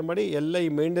ಪ್ರಾರ್ಥನೆ ಮಾಡಿ, ಎಲ್ಲ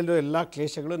ಈ ಮೈಂಡಲ್ಲಿರೋ ಎಲ್ಲ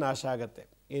ಕ್ಲೇಶಗಳು ನಾಶ ಆಗುತ್ತೆ.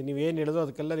 ನೀವೇನು ಹೇಳಿದ್ರೋ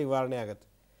ಅದಕ್ಕೆಲ್ಲ ನಿವಾರಣೆ ಆಗುತ್ತೆ.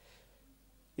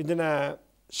 ಇದನ್ನು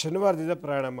ಶನಿವಾರದಿಂದ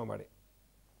ಪ್ರಾರಂಭ ಮಾಡಿ.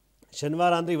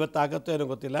 ಶನಿವಾರ ಅಂದರೆ ಇವತ್ತಾಗತ್ತೋ ಏನೋ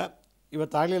ಗೊತ್ತಿಲ್ಲ.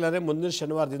 ಇವತ್ತಾಗಲಿಲ್ಲ ಅಂದರೆ ಮುಂದಿನ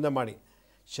ಶನಿವಾರದಿಂದ ಮಾಡಿ.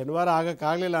 ಶನಿವಾರ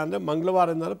ಆಗೋಕ್ಕಾಗಲಿಲ್ಲ ಅಂದರೆ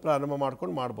ಮಂಗಳವಾರದಿಂದ ಪ್ರಾರಂಭ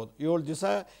ಮಾಡ್ಕೊಂಡು ಮಾಡ್ಬೋದು. 7 ದಿವಸ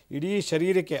ಇಡೀ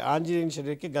ಶರೀರಕ್ಕೆ, ಆಂಜನೇಯನ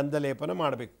ಶರೀರಕ್ಕೆ ಗಂಧ ಲೇಪನ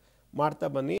ಮಾಡಬೇಕು. ಮಾಡ್ತಾ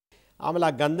ಬನ್ನಿ. ಆಮೇಲೆ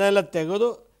ಆ ಗಂಧ ಎಲ್ಲ ತೆಗೆದು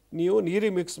ನೀವು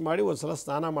ನೀರಿಗೆ ಮಿಕ್ಸ್ ಮಾಡಿ ಒಂದು ಸಲ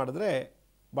ಸ್ನಾನ ಮಾಡಿದ್ರೆ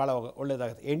ಭಾಳ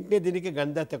ಒಳ್ಳೆಯದಾಗುತ್ತೆ. 8ನೇ ದಿನಕ್ಕೆ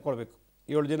ಗಂಧ ತೆಕ್ಕೊಳ್ಬೇಕು,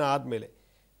 7 ದಿನ ಆದಮೇಲೆ.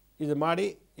 ಇದು ಮಾಡಿ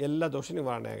ಎಲ್ಲ ದೋಷ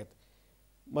ನಿವಾರಣೆ ಆಗುತ್ತೆ.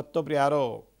 ಮತ್ತೊಬ್ರು ಯಾರೋ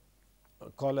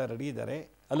ಕಾಲರ್ ರೆಡಿ ಇದ್ದಾರೆ.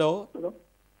 ಹಲೋ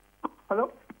ಹಲೋ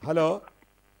ಹಲೋ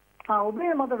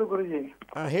ಒಬ್ಬನೇ ಮಾತಾಡು ಗುರುಜಿ.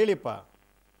 ಹೇಳಿಪ್ಪ.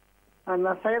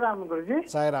 ಸೈರಾಮ್ ಗುರುಜಿ.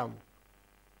 ಸಾಯಿರಾಮ್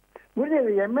ಗುರುಜಿ,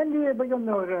 MND ಬಗ್ಗೆ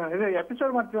ಒಂದು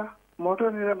ಎಪಿಸೋಡ್ ಮಾಡ್ತೀರಾ?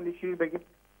 ಮೋಟರ್ ನ್ಯೂರಾನ್ ಡಿಸೀಸ್ ಬಗ್ಗೆ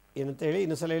ಏನಂತ ಹೇಳಿ,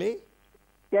 ಇನ್ನೊಂದ್ಸಲ ಹೇಳಿ.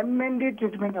 MND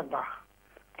ಟ್ರೀಟ್ಮೆಂಟ್ ಅಂತ.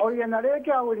 ಅವ್ರಿಗೆ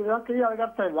ನಡೆಯೋಕೆ ಆಗೋದಿಲ್ಲ, ಕೈ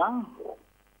ಅಳಗಾಡ್ತಾ ಇಲ್ಲ,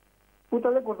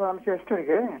 ಕೂತಲ್ಲೇ ಕೊಡ್ತಾರೆ ಅಂಶ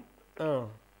ಎಷ್ಟರಿಗೆ.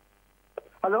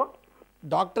 Hello,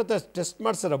 doctor test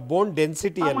ಮಾಡ್ಸಾರ bone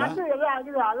density ಎಲ್ಲ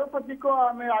ಆಗಿದೆ. ಅಲೋಪತಿಕ್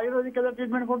ಆಮೇಲೆ ಆಯುರ್ವೇದಿಕ್ ಎಲ್ಲ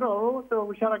ಟ್ರೀಟ್ಮೆಂಟ್ ಕೊಟ್ಟು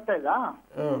ಹುಷಾರಾಗ್ತಾ ಇಲ್ಲ.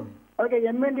 ಅದಕ್ಕೆ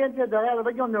MND ಅಂತ ಇದ್ದಾರೆ, ಅದ್ರ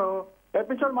ಬಗ್ಗೆ ಒಂದು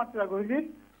ಎಪಿಸೋಡ್ ಮಾಡ್ತೀರಾ ಗುರುಜಿ?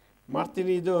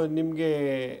 ಮಾಡ್ತೀನಿ. ಇದು ನಿಮಗೆ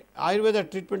ಆಯುರ್ವೇದ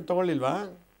ಟ್ರೀಟ್ಮೆಂಟ್ ತೊಗೊಳ್ಳಿಲ್ವಾ?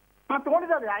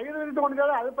 ತಗೊಂಡಿದ್ದಾರೆ, ಆಯುರ್ವೇದಿಕ್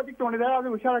ತಗೊಂಡಿದ್ದಾರೆ, ಅಲೋಪತಿಕ್ ತಗೊಂಡಿದ್ದಾರೆ, ಅದು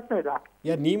ಹುಷಾರಾಗ್ತಾ ಇಲ್ಲ.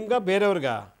 ನಿಮ್ಗ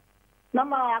ಬೇರೆಯವ್ರಿಗ?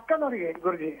 ನಮ್ಮ ಅಕ್ಕನವ್ರಿಗೆ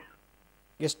ಗುರುಜಿ.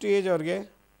 ಎಷ್ಟು ಏಜ್ ಅವ್ರಿಗೆ?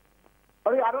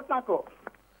 ಅವ್ರಿಗೆ 64.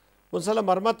 ಒಂದ್ಸಲ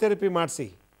ಮರ್ಮ ಥೆರಪಿ ಮಾಡಿಸಿ,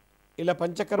 ಇಲ್ಲ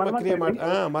ಪಂಚಕರ್ಮ ಕ್ರಿಯೆ ಮಾಡಿ.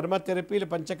 ಮರ್ಮ ಥೆರಪಿ ಇಲ್ಲ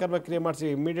ಪಂಚಕರ್ಮ ಕ್ರಿಯೆ ಮಾಡಿಸಿ,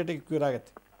 ಇಮಿಡಿಯೇಟಾಗಿ ಕ್ಯೂರ್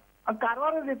ಆಗುತ್ತೆ.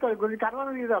 ಕಾರವಾರದಲ್ಲಿ ಇರ್ತಾರೆ ಗುರುಜಿ.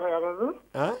 ಕಾರವಾರದಲ್ಲಿ ಇದ್ದಾರೆ ಯಾರು?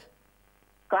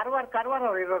 ಕಾರವಾರ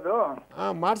ಅವ್ರು ಇರೋದು.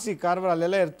 ಮಾಡಿಸಿ. ಕಾರವಾರ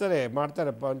ಅಲ್ಲೆಲ್ಲ ಇರ್ತಾರೆ,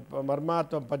 ಮಾಡ್ತಾರೆ ಮರ್ಮ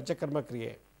ಅಥವಾ ಪಂಚಕರ್ಮ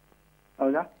ಕ್ರಿಯೆ.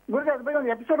 ಹೌದಾ ಗುರುಜಿ? ಅದ್ರ ಬಗ್ಗೆ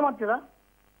ಒಂದು ಎಪಿಸೋಡ್ ಮಾಡ್ತೀರಾ?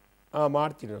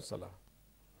 ಮಾಡ್ತೀನಿ, ಒಂದು ಸಲ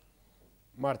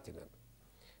ಮಾಡ್ತೀನಿ ನಾನು.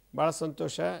 ಭಾಳ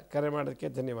ಸಂತೋಷ. ಕರೆ ಮಾಡೋದಕ್ಕೆ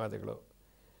ಧನ್ಯವಾದಗಳು.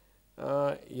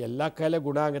 ಎಲ್ಲ ಕಾಯಿಲೆ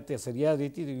ಗುಣ ಆಗುತ್ತೆ, ಸರಿಯಾದ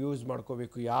ರೀತಿ ಯೂಸ್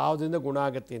ಮಾಡ್ಕೋಬೇಕು. ಯಾವುದರಿಂದ ಗುಣ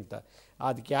ಆಗುತ್ತೆ ಅಂತ,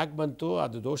 ಅದಕ್ಕೆ ಯಾಕೆ ಬಂತು,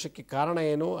 ಅದು ದೋಷಕ್ಕೆ ಕಾರಣ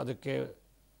ಏನು, ಅದಕ್ಕೆ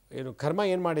ಏನು ಕರ್ಮ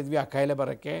ಏನು ಮಾಡಿದ್ವಿ ಆ ಕಾಯಿಲೆ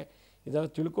ಬರೋಕ್ಕೆ, ಇದೆಲ್ಲ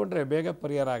ತಿಳ್ಕೊಂಡ್ರೆ ಬೇಗ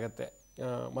ಪರಿಹಾರ ಆಗುತ್ತೆ.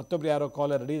 ಮತ್ತೊಬ್ರು ಯಾರೋ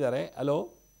ಕಾಲರ್ ರೆಡಿ ಇದ್ದಾರೆ. ಹಲೋ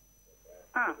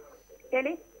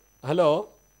ಹೇಳಿ. ಹಲೋ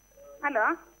ಹಲೋ,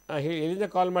 ಎಲ್ಲಿಂದ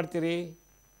ಕಾಲ್ ಮಾಡ್ತೀರಿ?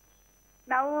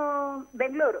 ನಾವು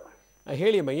ಬೆಂಗಳೂರು.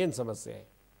 ಹೇಳಿ ಅಮ್ಮ, ಏನು ಸಮಸ್ಯೆ?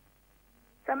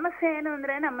 ಸಮಸ್ಯೆ ಏನು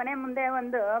ಅಂದ್ರೆ, ನಮ್ಮ ಮನೆ ಮುಂದೆ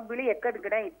ಒಂದು ಬಿಳಿ ಎಕ್ಕದ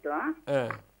ಗಿಡ ಇತ್ತು,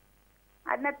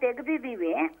 ಅದನ್ನ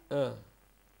ತೆಗೆದಿದ್ದೀವಿ.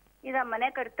 ಈಗ ಮನೆ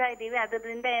ಕಟ್ತಾ ಇದೀವಿ,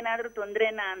 ಅದರಿಂದ ಏನಾದ್ರೂ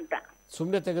ತೊಂದ್ರೆನಾ ಅಂತ.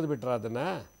 ಸುಮ್ಮನೆ ತೆಗೆದು ಬಿಟ್ರ ಅದನ್ನ?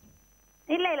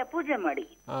 ಇಲ್ಲ ಇಲ್ಲ, ಪೂಜೆ ಮಾಡಿ.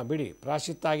 ಬಿಡಿ,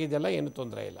 ಪ್ರಾಶ್ಚಿತ್ತ ಆಗಿದೆಲ್ಲ, ಏನು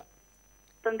ತೊಂದರೆ ಇಲ್ಲ.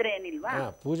 ತೊಂದರೆ ಏನಿಲ್ವಾ?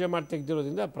 ಪೂಜೆ ಮಾಡಿ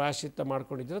ತೆಗೆದಿರೋದ್ರಿಂದ ಪ್ರಾಶ್ಚಿತ್ತ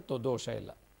ಮಾಡ್ಕೊಂಡಿದ್ರೆ ದೋಷ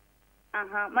ಇಲ್ಲ.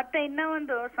 ಮತ್ತೆ ಇನ್ನ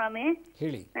ಒಂದು ಸ್ವಾಮಿ,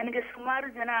 ಹೇಳಿ. ನನಗೆ ಸುಮಾರು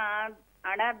ಜನ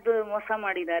ಹಣದ್ದು ಮೋಸ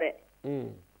ಮಾಡಿದ್ದಾರೆ,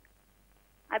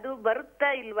 ಅದು ಬರುತ್ತಾ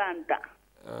ಇಲ್ವಾ ಅಂತ.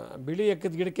 ಬಿಳಿ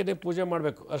ಎಕ್ಕದ ಗಿಡಕ್ಕೆ ಪೂಜೆ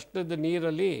ಮಾಡಬೇಕು. ಅಷ್ಟದ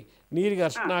ನೀರಿಗೆ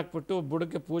ಅರ್ಶನ ಹಾಕ್ಬಿಟ್ಟು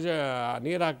ಬುಡಕ್ಕೆ ಪೂಜೆ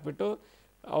ನೀರು ಹಾಕ್ಬಿಟ್ಟು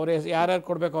ಅವ್ರ ಯಾರ್ಯಾರು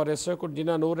ಕೊಡ್ಬೇಕು ಅವ್ರ ಹೆಸರು ಕೊಟ್ಟು ದಿನ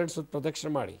 108 ಸುತ್ತ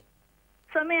ಪ್ರದಕ್ಷಿಣೆ ಮಾಡಿ.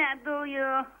 ಸ್ವಾಮಿ, ಅದು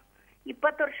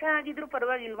 20 ವರ್ಷ ಆಗಿದ್ರು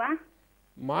ಪರವಾಗಿಲ್ವಾ?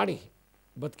 ಮಾಡಿ.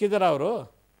 ಬದುಕಿದಾರ ಅವರು?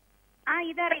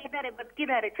 ಇದಾರೆ,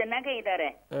 ಬದುಕಿದ್ದಾರೆ, ಚೆನ್ನಾಗೇ ಇದ್ದಾರೆ.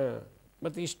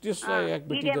 ಮತ್ತೆ ಇಷ್ಟು ದಿವಸ ಯಾಕೆ ಹೀಗೆ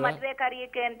ಬಿಟ್ಟಿದ್ದೀರಾ? ಮದ್ವೆ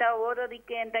ಕಾರ್ಯಕ್ಕೆ ಅಂತ,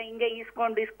 ಓದೋದಿಕ್ಕೆ ಅಂತ ಹಿಂಗೆ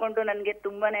ಇಸ್ಕೊಂಡು ನನಗೆ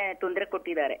ತುಂಬಾನೇ ತೊಂದರೆ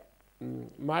ಕೊಟ್ಟಿದ್ದಾರೆ.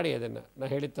 ಮಾಡಿ ಅದನ್ನು. ನಾನು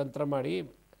ಹೇಳಿದ ತಂತ್ರ ಮಾಡಿ.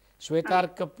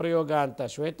 ಶ್ವೇತಾರ್ಕ ಪ್ರಯೋಗ ಅಂತ.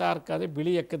 ಶ್ವೇತಾರ್ಕ ಅಂದರೆ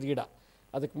ಬಿಳಿ ಎಕ್ಕದ ಗಿಡ,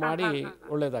 ಅದಕ್ಕೆ ಮಾಡಿ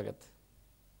ಒಳ್ಳೆಯದಾಗತ್ತೆ.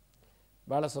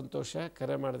 ಭಾಳ ಸಂತೋಷ,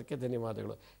 ಕರೆ ಮಾಡೋದಕ್ಕೆ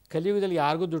ಧನ್ಯವಾದಗಳು. ಕಲಿಯುಗದಲ್ಲಿ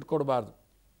ಯಾರಿಗೂ ದುಡ್ಡು ಕೊಡಬಾರ್ದು.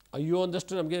 ಅಯ್ಯೋ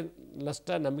ಒಂದಷ್ಟು ನಮಗೆ ನಷ್ಟ,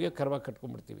 ನಮಗೆ ಕರ್ಮ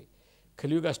ಕಟ್ಕೊಂಡ್ಬಿಡ್ತೀವಿ.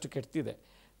 ಕಲಿಯುಗ ಅಷ್ಟು ಕೆಡ್ತಿದೆ.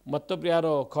 ಮತ್ತೊಬ್ರು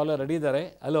ಯಾರೋ ಕಾಲರ್ ರೆಡಿ ಇದ್ದಾರೆ.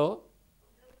 ಹಲೋ,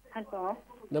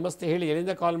 ನಮಸ್ತೆ, ಹೇಳಿ,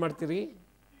 ಎಲ್ಲಿಂದ ಕಾಲ್ ಮಾಡ್ತೀರಿ?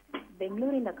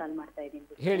 ಬೆಂಗಳೂರಿಂದ ಕಾಲ್ ಮಾಡ್ತಾ ಇದ್ದೀನಿ.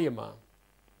 ಹೇಳಿ ಅಮ್ಮ.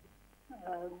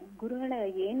 ಗುರುಗಳ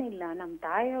ಏನಿಲ್ಲ, ನಮ್ಮ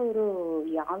ತಾಯಿಯವರು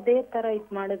ಯಾವುದೇ ತರ ಇದು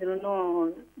ಮಾಡಿದ್ರು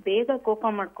ಬೇಗ ಕೋಪ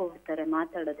ಮಾಡ್ಕೊಬಿಡ್ತಾರೆ.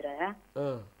 ಮಾತಾಡಿದ್ರೆ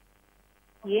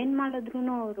ಏನ್ ಮಾಡಿದ್ರು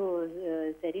ಅವರು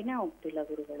ಸರಿನೇ ಹೋಗ್ತಿಲ್ಲ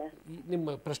ಗುರುಗಳ.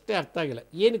 ನಿಮ್ಮ ಪ್ರಶ್ನೆ ಅರ್ಥ ಆಗಿಲ್ಲ.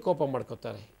 ಏನು ಕೋಪ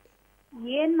ಮಾಡ್ಕೋತಾರೆ?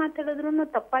 ಏನ್ ಮಾತಾಡಿದ್ರು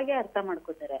ತಪ್ಪಾಗೆ ಅರ್ಥ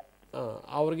ಮಾಡ್ಕೋತಾರೆ.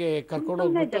 ಅವ್ರಿಗೆ ಕರ್ಕೊಂಡು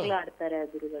ಹೋಗ್ಬಿಟ್ಟು ಜಗಳ ಆಡ್ತಾರೆ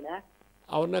ಗುರುಗಳ.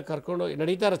 ಅವ್ರನ್ನ ಕರ್ಕೊಂಡು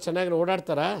ನಡೀತಾರ? ಚೆನ್ನಾಗಿ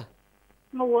ಓಡಾಡ್ತಾರಾ?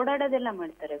 ಓಡಾಡೋದೆಲ್ಲ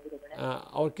ಮಾಡ್ತಾರೆ ಗುರುಗಳ.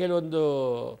 ಅವ್ರ ಕೈಲಿ ಒಂದು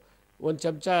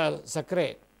ಚಮಚ ಸಕ್ಕರೆ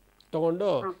ತಗೊಂಡು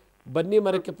ಬನ್ನಿ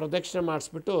ಮರಕ್ಕೆ ಪ್ರದಕ್ಷಿಣೆ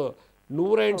ಮಾಡಿಸ್ಬಿಟ್ಟು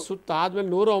 108 ಸುತ್ತ ಆದ್ಮೇಲೆ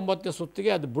 109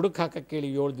 ಸುತ್ತಿಗೆ ಅದು ಬುಡಕ್ ಹಾಕಕ್ಕೆ ಹೇಳಿ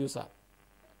 7 ದಿವಸ.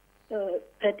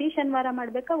 ಪ್ರತಿ ಶನಿವಾರ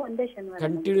ಮಾಡ್ಬೇಕಾ? ಒಂದೇ ಶನಿವಾರ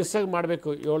ಕಂಟಿನ್ಯೂಸ್ ಆಗಿ ಮಾಡಬೇಕು.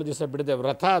 7 ದಿವಸ ಬಿಡದೆ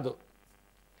ವ್ರತ ಅದು.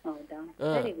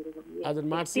 ಅದನ್ನ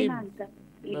ಮಾಡಿಸಿ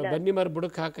ಬನ್ನಿ ಮರ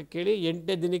ಬುಡಕ್ ಹಾಕಕ್ಕೆ ಹೇಳಿ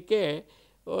 8ನೇ ದಿನಕ್ಕೆ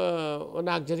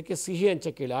 4 ಜನಕ್ಕೆ ಸಿಹಿ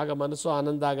ಹಂಚಕ್ಕೆ ಹೇಳಿ. ಆಗ ಮನಸ್ಸು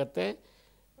ಆನಂದ ಆಗತ್ತೆ,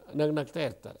 ನಗ್ನಗ್ತಾ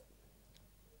ಇರ್ತಾರೆ.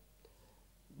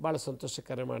 ಭಾಳ ಸಂತೋಷ,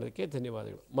 ಕರೆ ಮಾಡೋದಕ್ಕೆ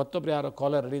ಧನ್ಯವಾದಗಳು. ಮತ್ತೊಬ್ರು ಯಾರೋ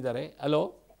ಕಾಲರ್ ರೆಡಿ ಇದ್ದಾರೆ. ಹಲೋ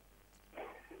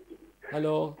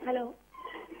ಹಲೋ ಹಲೋ,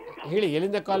 ಹೇಳಿ,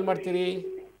 ಎಲ್ಲಿಂದ ಕಾಲ್ ಮಾಡ್ತೀರಿ?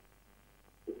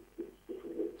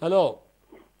 ಹಲೋ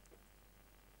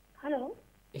ಹಲೋ,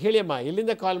 ಹೇಳಿ ಅಮ್ಮ,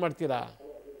 ಎಲ್ಲಿಂದ ಕಾಲ್ ಮಾಡ್ತೀರಾ?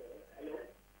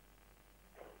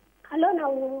 ಹಲೋ,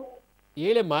 ನಾವು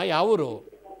ಹೇಳಿಮ್ಮ, ಯಾವೂರು?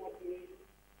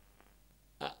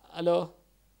 ಹಲೋ,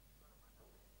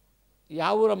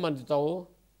 ಯಾವೂರಮ್ಮ ತಾವು?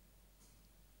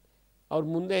 ಅವ್ರ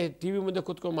ಮುಂದೆ ಟಿ ವಿ ಮುಂದೆ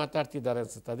ಕೂತ್ಕೊಂಡು ಮಾತಾಡ್ತಿದ್ದಾರೆ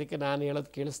ಅನ್ಸುತ್ತೆ, ಅದಕ್ಕೆ ನಾನು ಹೇಳೋದು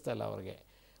ಕೇಳಿಸ್ತಾ ಇಲ್ಲ ಅವ್ರಿಗೆ.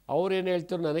 ಅವ್ರೇನು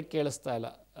ಹೇಳ್ತಿದ್ರು ನನಗೆ ಕೇಳಿಸ್ತಾ ಇಲ್ಲ.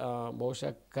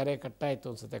 ಬಹುಶಃ ಕರೆ ಕಟ್ಟಾಯಿತು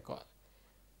ಅನ್ಸುತ್ತೆ.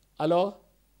 ಹಲೋ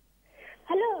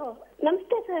ಹಲೋ,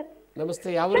 ನಮಸ್ತೆ ಸರ್. ನಮಸ್ತೆ,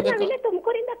 ಯಾವೂರಿಂದ?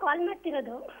 ತುಮಕೂರಿಂದ ಕಾಲ್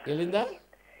ಮಾಡ್ತಿರೋದು. ಎಲ್ಲಿಂದ?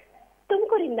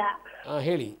 ತುಮಕೂರಿಂದ.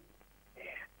 ಹೇಳಿ.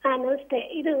 ನಮಸ್ತೆ.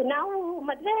 ಇದು ನಾವು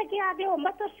ಮದುವೆ ಆಗಿ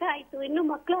 9 ವರ್ಷ ಆಯ್ತು, ಇನ್ನೂ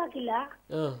ಮಕ್ಕಳು ಆಗಿಲ್ಲ.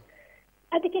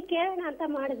 ಅದಕ್ಕೆ ಕೇಳೋಣ ಅಂತ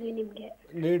ಮಾಡಿದ್ವಿ ನಿಮ್ಗೆ.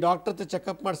 ನೀವು ಡಾಕ್ಟರ್ ಹತ್ರ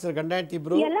ಚೆಕಪ್ ಮಾಡಿಸಿದ್ರೆ ಗಂಡ ಹೆಂಡತಿ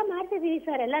ಇಬ್ರು? ಎಲ್ಲ ಮಾಡ್ತಿದೀವಿ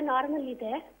ಸರ್, ಎಲ್ಲ ನಾರ್ಮಲ್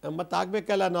ಇದೆ. ಮತ್ತೆ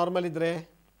ಆಗ್ಬೇಕಲ್ಲ ನಾರ್ಮಲ್ ಇದ್ರೆ?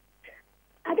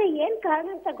 ಅದೇ ಏನ್ ಕಾರಣ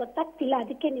ಅಂತ ಗೊತ್ತಾಗ್ತಿಲ್ಲ,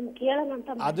 ಅದಕ್ಕೆ ನಿಮ್ಗೆ ಕೇಳೋಣ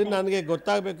ಅಂತ. ಅದು ನನಗೆ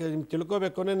ಗೊತ್ತಾಗಬೇಕು, ನಿಮ್ಗೆ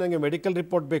ತಿಳ್ಕೊಬೇಕು ಅಂದರೆ ನನಗೆ ಮೆಡಿಕಲ್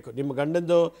ರಿಪೋರ್ಟ್ ಬೇಕು. ನಿಮ್ಮ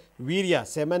ಗಂಡಂದು ವೀರ್ಯ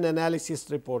ಸೆಮೆನ್ ಅನಾಲಿಸಿಸ್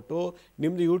ರಿಪೋರ್ಟು,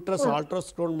 ನಿಮ್ಮದು ಯೂಟ್ರಸ್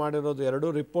ಅಲ್ಟ್ರಾಸೌಂಡ್ ಮಾಡಿರೋದು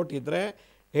 2 ರಿಪೋರ್ಟ್ ಇದ್ದರೆ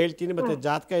ಹೇಳ್ತೀನಿ. ಮತ್ತು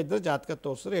ಜಾತಕ ಇದ್ದರೆ ಜಾತಕ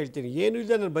ತೋರಿಸಿದ್ರೆ ಹೇಳ್ತೀನಿ. ಏನು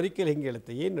ಇಲ್ಲ, ನಾನು ಬರೀ ಕೇಳಿ ಹೆಂಗೆ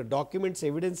ಹೇಳುತ್ತೆ? ಏನು ಡಾಕ್ಯುಮೆಂಟ್ಸ್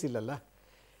ಎವಿಡೆನ್ಸ್ ಇಲ್ಲಲ್ಲ.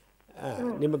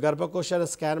 ನಿಮ್ಮ ಗರ್ಭಕೋಶನ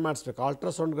ಸ್ಕ್ಯಾನ್ ಮಾಡಿಸ್ಬೇಕು,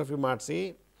 ಅಲ್ಟ್ರಾಸೋನೋಗ್ರಫಿ ಮಾಡಿಸಿ,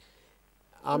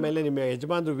 ಆಮೇಲೆ ನಿಮ್ಮ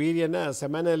ಯಜಮಾನ್ರು ವೀರ್ಯನ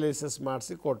ಸೆಮೆನಾಲಿಸಿಸ್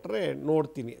ಮಾಡಿಸಿ ಕೊಟ್ಟರೆ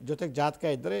ನೋಡ್ತೀನಿ. ಜೊತೆಗೆ ಜಾತಕ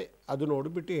ಇದ್ದರೆ ಅದು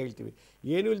ನೋಡಿಬಿಟ್ಟು ಹೇಳ್ತೀವಿ.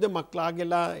 ಏನೂ ಇಲ್ಲದೆ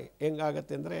ಮಕ್ಕಳಾಗೆಲ್ಲ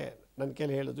ಹೆಂಗಾಗತ್ತೆ ಅಂದರೆ ನನ್ನ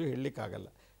ಕೈಲಿ ಹೇಳೋದು ಹೇಳಲಿಕ್ಕಾಗಲ್ಲ.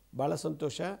 ಭಾಳ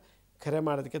ಸಂತೋಷ, ಕರೆ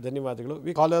ಮಾಡೋದಕ್ಕೆ ಧನ್ಯವಾದಗಳು.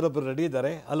 ಕಾಲರ್ ಒಬ್ಬರು ರೆಡಿ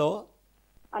ಇದ್ದಾರೆ. ಹಲೋ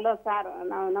ಹಲೋ ಸರ್,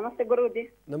 ನಮಸ್ತೆ ಗುರುಜಿ.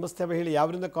 ನಮಸ್ತೆ ಅಮ್ಮ, ಹೇಳಿ,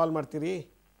 ಯಾವ್ರಿಂದ ಕಾಲ್ ಮಾಡ್ತೀರಿ?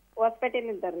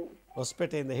 ಹೊಸಪೇಟೆಯಿಂದ ರೀ.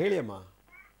 ಹೊಸಪೇಟೆಯಿಂದ, ಹೇಳಿ ಅಮ್ಮ.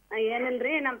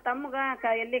 ಏನಿಲ್ರಿ, ನಮ್ಮ ತಮ್ಮಗ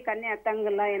ಎಲ್ಲಿ ಕನ್ಯೆ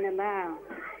ಹತ್ತಂಗಿಲ್ಲ, ಏನಿಲ್ಲ.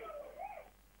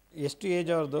 ಎಷ್ಟು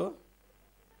ಏಜ್ ಅವ್ರದ್ದು?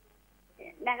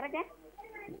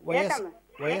 ವಯಸ್ಸು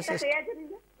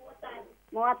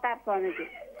 36 ಸ್ವಾಮೀಜಿ.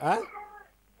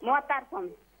 36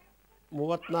 ಸ್ವಾಮಿ.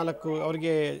 34.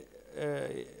 ಅವ್ರಿಗೆ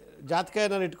ಜಾತಕ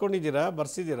ಏನಾರು ಇಟ್ಕೊಂಡಿದ್ದೀರಾ,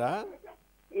 ಬರ್ಸಿದ್ದೀರಾ?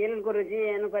 ಇಲ್ಲ ಗುರುಜಿ,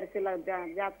 ಏನು ಬರ್ಸಿಲ್ಲ.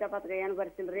 ಜಾತಕ ಪತ್ರ ಏನು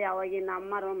ಬರ್ಸಿಲ್ರಿ. ಅವಾಗಿನ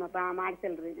ಅಮ್ಮರು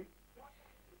ಮಾಡ್ಸಿಲ್ರಿ.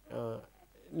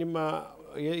 ನಿಮ್ಮ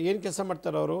ಏನು ಕೆಲಸ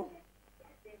ಮಾಡ್ತಾರೆ ಅವರು?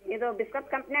 ಇದು ಬಿಸ್ಕತ್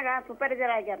ಕಂಪ್ನ್ಯಾಗ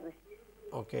ಸೂಪರ್ವೈಸರ್ ಆಗ್ಯಾರ್ರಿ.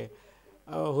 ಓಕೆ.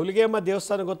 ಹುಲಿಗೆಮ್ಮ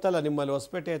ದೇವಸ್ಥಾನ ಗೊತ್ತಲ್ಲ ನಿಮ್ಮಲ್ಲಿ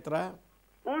ಹೊಸಪೇಟೆ ಹತ್ರ?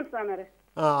 ಹ್ಞೂ ಸ್ವಾಮಿ ರೀ.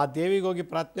 ಆ ದೇವಿಗೆ ಹೋಗಿ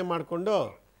ಪ್ರಾರ್ಥನೆ ಮಾಡಿಕೊಂಡು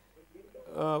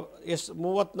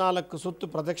 34 ಸುತ್ತು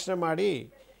ಪ್ರದಕ್ಷಿಣೆ ಮಾಡಿ,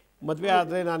 ಮದುವೆ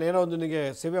ಆದರೆ ನಾನೇನೋ ಒಂದು ನಿನಗೆ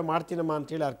ಸೇವೆ ಮಾಡ್ತೀನಮ್ಮ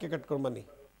ಅಂತೇಳಿ ಅರ್ಕೆ ಕಟ್ಕೊಂಡು ಬನ್ನಿ.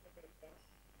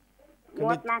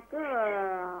 34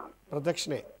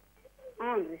 ಪ್ರದಕ್ಷಿಣೆ.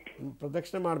 ಹ್ಞೂ ರೀ,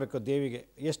 ಪ್ರದಕ್ಷಿಣೆ ಮಾಡಬೇಕು ದೇವಿಗೆ.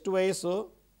 ಎಷ್ಟು ವಯಸ್ಸು?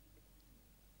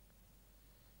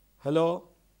 Hello,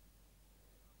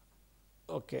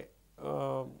 okay.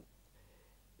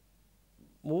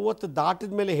 30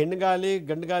 ದಾಟಿದ ಮೇಲೆ ಹೆಣ್ಣುಗಾಲಿ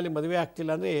ಗಂಡುಗಾಲಿ ಮದುವೆ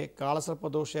ಆಗ್ತಿಲ್ಲ ಅಂದರೆ ಕಾಳಸರ್ಪ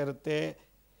ದೋಷ ಇರುತ್ತೆ,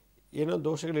 ಏನೋ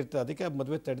ದೋಷಗಳಿರ್ತದೆ, ಅದಕ್ಕೆ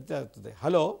ಮದುವೆ ತಡೀತಾ ಇರ್ತದೆ.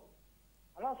 ಹಲೋ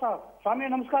ಹಲೋ ಸರ್, ಸ್ವಾಮಿ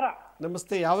ನಮಸ್ಕಾರ.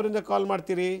 ನಮಸ್ತೆ, ಯಾವರಿಂದ ಕಾಲ್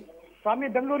ಮಾಡ್ತೀರಿ? ಸ್ವಾಮಿ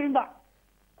ಬೆಂಗಳೂರಿಂದ.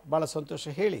 ಭಾಳ ಸಂತೋಷ,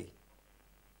 ಹೇಳಿ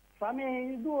ಸ್ವಾಮಿ.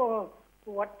 ಇದು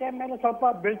ಹೊಟ್ಟೆ ಮೇಲೆ ಸ್ವಲ್ಪ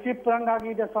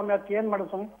ಬೆಳ್ಚಿಪ್ಪಂಗಾಗಿದೆ ಸ್ವಾಮಿ, ಅದಕ್ಕೆ ಏನು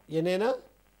ಮಾಡೋದು ಸ್ವಾಮಿ? ಏನೇನ?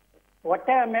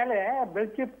 ಹೊಟ್ಟೆ ಮೇಲೆ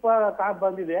ಬೆಳ್ಚಿಪ್ಪ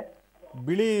ಬಂದಿದೆ.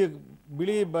 ಬಿಳಿ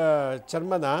ಬಿಳಿ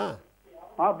ಚರ್ಮನ?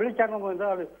 ಬಿಳಿ ಚರ್ಮ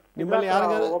ಬಂದಿದೆ. ನಿಮ್ಮಲ್ಲಿ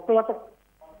ಯಾರಿಗಾರು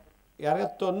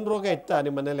ತೊಂದರೆ ರೋಗ ಇತ್ತಾ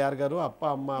ನಿಮ್ಮ ಮನೇಲಿ ಯಾರಿಗಾರು? ಅಪ್ಪ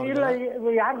ಅಮ್ಮ? ಇಲ್ಲ,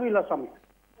 ಯಾರಿಗೂ ಇಲ್ಲ ಸ್ವಾಮಿ.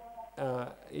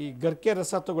 ಈ ಗರ್ಕೆ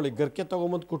ರಸ ತಗೊಳ್ಳಿ, ಗರ್ಕೆ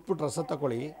ತೊಗೊಂಬಂದು ಕುಟ್ಬಿಟ್ಟು ರಸ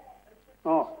ತಗೊಳ್ಳಿ.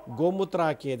 ಗೋಮೂತ್ರ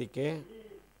ಹಾಕಿ ಅದಕ್ಕೆ.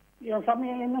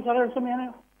 ಸಮಯ ಇನ್ನು ಸಲ ಸಮಯ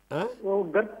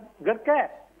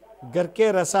ಗರ್ಕೆ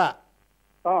ರಸ,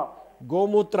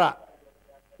 ಗೋಮೂತ್ರ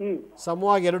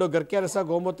ಸಮವಾಗಿ 2 ಗರ್ಕೆ ರಸ,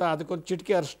 ಗೋಮೂತ್ರ, ಅದಕ್ಕೊಂದು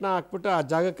ಚಿಟಿಕೆ ಅರಿಶಿನ ಹಾಕ್ಬಿಟ್ಟು ಆ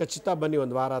ಜಾಗಕ್ಕೆ ಹಚ್ಚುತ್ತಾ ಬನ್ನಿ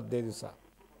 1 ವಾರ 15 ದಿವಸ.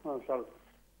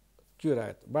 ಕ್ಯೂರ್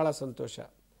ಆಯಿತು. ಭಾಳ ಸಂತೋಷ.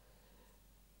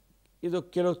 ಇದು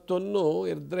ಕೆಲವು ತೊನ್ನು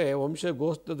ಇದ್ದರೆ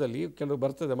ವಂಶಗೋಷ್ಠದಲ್ಲಿ ಕೆಲವು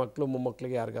ಬರ್ತದೆ, ಮಕ್ಕಳು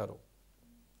ಮೊಮ್ಮಕ್ಕಳಿಗೆ ಯಾರಿಗಾರು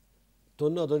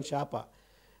ತೊನ್ನು, ಅದೊಂದು ಶಾಪ.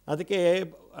 ಅದಕ್ಕೆ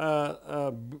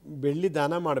ಬೆಳ್ಳಿ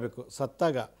ದಾನ ಮಾಡಬೇಕು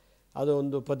ಸತ್ತಾಗ, ಅದು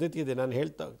ಒಂದು ಪದ್ಧತಿ ಇದೆ. ನಾನು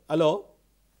ಹೇಳ್ತಾ. ಹಲೋ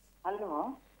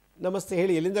ನಮಸ್ತೆ,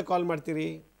 ಹೇಳಿ, ಎಲ್ಲಿಂದ ಕಾಲ್ ಮಾಡ್ತೀರಿ?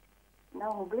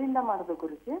 ನಾವು ಹುಬ್ಳಿಯಿಂದ ಮಾಡೋದು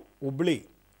ಗುರುಜಿ. ಹುಬ್ಳಿ,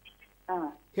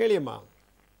 ಹೇಳಿ ಅಮ್ಮ.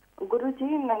 ಗುರುಜಿ,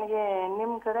 ನನಗೆ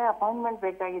ನಿಮ್ ಕಡೆ ಅಪಾಯಿಂಟ್ಮೆಂಟ್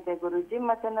ಬೇಕಾಗಿದೆ ಗುರುಜಿ.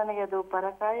 ಮತ್ತೆ ನನಗೆ ಅದು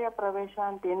ಪರಕಾಯ ಪ್ರವೇಶ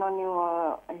ಅಂತ ಏನೋ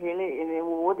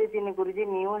ನೀವು ಓದಿದ್ದೀನಿ ಗುರುಜಿ,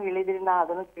 ನೀವು ಹೇಳಿದ್ರಿ, ನಾ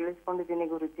ಅದನ್ನು ಕೇಳಿಸ್ಕೊಂಡಿದ್ದೀನಿ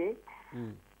ಗುರುಜಿ.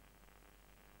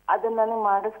 ಅದನ್ನ ನನಗೆ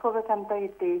ಮಾಡಿಸ್ಕೋಬೇಕಂತ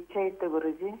ಇಚ್ಛೆ ಇತ್ತು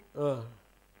ಗುರುಜಿ.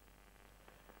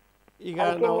 ಈಗ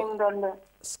ನಾವು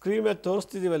ಸ್ಕ್ರೀನ್ ಮೇಲೆ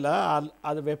ತೋರಿಸ್ತಿದ್ದೀವಲ್ಲ,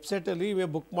 ಅದು ವೆಬ್ಸೈಟಲ್ಲಿ ನೀವೇ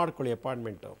ಬುಕ್ ಮಾಡ್ಕೊಳ್ಳಿ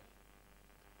ಅಪಾಯಿಂಟ್ಮೆಂಟು.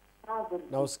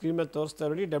 ನಾವು ಸ್ಕ್ರೀನ್ ಮೇಲೆ ತೋರಿಸ್ತಾ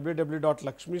ಇರೋದು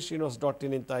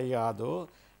www.lakshmisrinivas.in ಅಂತ. ಈಗ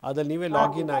ಅದಲ್ಲಿ ನೀವೇ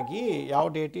ಲಾಗಿನ್ ಆಗಿ ಯಾವ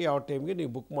ಡೇಟು ಯಾವ ಟೈಮ್ಗೆ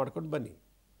ನೀವು ಬುಕ್ ಮಾಡ್ಕೊಂಡು ಬನ್ನಿ.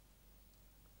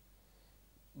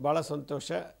 ಭಾಳ ಸಂತೋಷ.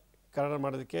 ಕನ್ನಡ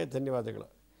ಮಾಡೋದಕ್ಕೆ ಧನ್ಯವಾದಗಳು.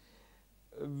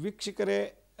 ವೀಕ್ಷಕರೇ,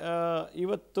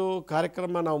 ಇವತ್ತು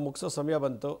ಕಾರ್ಯಕ್ರಮ ನಾವು ಮುಗಿಸೋ ಸಮಯ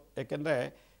ಬಂತು. ಯಾಕೆಂದರೆ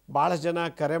ಭಾಳ ಜನ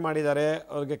ಕರೆ ಮಾಡಿದ್ದಾರೆ,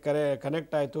 ಅವ್ರಿಗೆ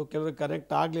ಕನೆಕ್ಟ್ ಆಯಿತು, ಕೆಲವ್ರಿಗೆ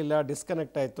ಕನೆಕ್ಟ್ ಆಗಲಿಲ್ಲ,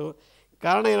 ಡಿಸ್ಕನೆಕ್ಟ್ ಆಯಿತು.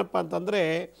 ಕಾರಣ ಏನಪ್ಪ ಅಂತಂದರೆ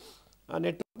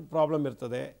ನೆಟ್ವರ್ಕ್ ಪ್ರಾಬ್ಲಮ್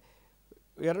ಇರ್ತದೆ.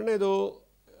 ಎರಡನೇದು,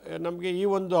 ನಮಗೆ ಈ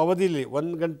ಒಂದು ಅವಧಿಯಲ್ಲಿ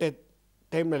 1 ಗಂಟೆ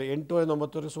ಟೈಮ್ನಲ್ಲಿ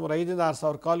 8-9 ಸುಮಾರು 5,000 to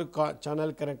 6,000 ಕಾಲು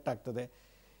ಚಾನಲ್ ಕನೆಕ್ಟ್ ಆಗ್ತದೆ.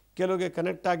 ಕೆಲವರಿಗೆ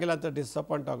ಕನೆಕ್ಟ್ ಆಗಿಲ್ಲ ಅಂತ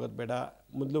ಡಿಸಪಾಯಿಂಟ್ ಆಗೋದು ಬೇಡ,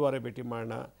 ಮೊದಲು ವಾರ ಭೇಟಿ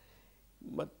ಮಾಡೋಣ.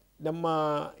 ಮತ್ತು ನಮ್ಮ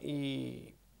ಈ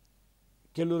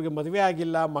ಕೆಲವ್ರಿಗೆ ಮದುವೆ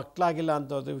ಆಗಿಲ್ಲ, ಮಕ್ಕಳಾಗಿಲ್ಲ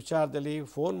ಅಂತ ವಿಚಾರದಲ್ಲಿ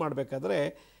ಫೋನ್ ಮಾಡಬೇಕಾದ್ರೆ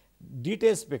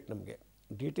ಡೀಟೇಲ್ಸ್ ಬೇಕು ನಮಗೆ.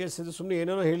 ಡೀಟೇಲ್ಸ್ ಇದು ಸುಮ್ಮನೆ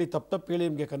ಏನೇನೋ ಹೇಳಿ ತಪ್ಪು ಹೇಳಿ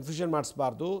ನಿಮಗೆ ಕನ್ಫ್ಯೂಷನ್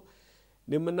ಮಾಡಿಸ್ಬಾರ್ದು,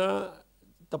 ನಿಮ್ಮನ್ನು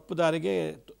ತಪ್ಪು ದಾರಿಗೆ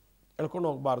ಎಳ್ಕೊಂಡು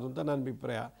ಹೋಗಬಾರ್ದು ಅಂತ ನನ್ನ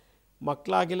ಅಭಿಪ್ರಾಯ.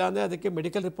 ಮಕ್ಕಳಾಗಿಲ್ಲ ಅಂದರೆ ಅದಕ್ಕೆ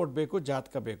ಮೆಡಿಕಲ್ ರಿಪೋರ್ಟ್ ಬೇಕು,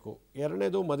 ಜಾತಕ ಬೇಕು.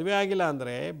 ಎರಡನೇದು, ಮದುವೆ ಆಗಿಲ್ಲ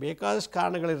ಅಂದರೆ ಬೇಕಾದಷ್ಟು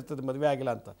ಕಾರಣಗಳಿರ್ತದೆ ಮದುವೆ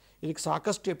ಆಗಿಲ್ಲ ಅಂತ. ಇದಕ್ಕೆ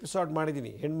ಸಾಕಷ್ಟು ಎಪಿಸೋಡ್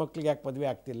ಮಾಡಿದ್ದೀನಿ. ಹೆಣ್ಮಕ್ಳಿಗೆ ಯಾಕೆ ಮದುವೆ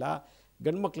ಆಗ್ತಿಲ್ಲ,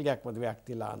 ಗಂಡು ಮಕ್ಳಿಗೆ ಯಾಕೆ ಮದುವೆ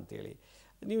ಆಗ್ತಿಲ್ಲ ಅಂಥೇಳಿ.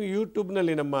 ನೀವು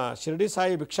ಯೂಟ್ಯೂಬ್ನಲ್ಲಿ ನಮ್ಮ ಶಿರ್ಡಿ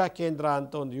ಸಾಯಿ ಭಿಕ್ಷಾ ಕೇಂದ್ರ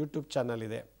ಅಂತ ಒಂದು ಯೂಟ್ಯೂಬ್ ಚಾನಲ್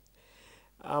ಇದೆ.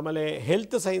 ಆಮೇಲೆ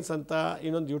ಹೆಲ್ತ್ ಸೈನ್ಸ್ ಅಂತ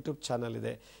ಇನ್ನೊಂದು ಯೂಟ್ಯೂಬ್ ಚಾನಲ್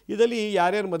ಇದೆ. ಇದರಲ್ಲಿ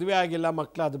ಯಾರ್ಯಾರು ಮದುವೆ ಆಗಿಲ್ಲ,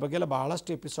 ಮಕ್ಕಳು, ಅದ್ರ ಬಗ್ಗೆ ಎಲ್ಲ ಬಹಳಷ್ಟು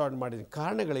ಎಪಿಸೋಡ್ ಮಾಡಿದ್ದೀನಿ.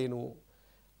 ಕಾರಣಗಳೇನು,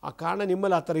 ಆ ಕಾರಣ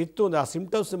ನಿಮ್ಮಲ್ಲಿ ಆ ಥರ ಇತ್ತು ಅಂದರೆ, ಆ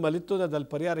ಸಿಮ್ಟಮ್ಸ್ ನಿಮ್ಮಲ್ಲಿ ಇತ್ತು ಅಂದರೆ ಅದ್ರಲ್ಲಿ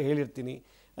ಪರಿಹಾರ ಹೇಳಿರ್ತೀನಿ.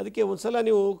 ಅದಕ್ಕೆ ಒಂದು ಸಲ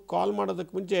ನೀವು ಕಾಲ್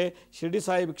ಮಾಡೋದಕ್ಕೆ ಮುಂಚೆ ಶಿರ್ಡಿ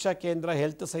ಸಾಯಿ ಭಿಕ್ಷಾ ಕೇಂದ್ರ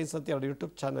ಹೆಲ್ತ್ ಸೈನ್ಸ್ ಅಂತ 2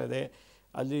 ಯೂಟ್ಯೂಬ್ ಚಾನಲ್ ಇದೆ.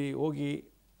 ಅಲ್ಲಿ ಹೋಗಿ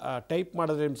ಟೈಪ್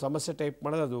ಮಾಡಿದ್ರೆ, ನಿಮ್ಮ ಸಮಸ್ಯೆ ಟೈಪ್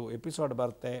ಮಾಡಿದ್ರೆ ಅದು ಎಪಿಸೋಡ್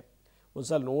ಬರುತ್ತೆ. ಒಂದು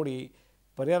ಸಲ ನೋಡಿ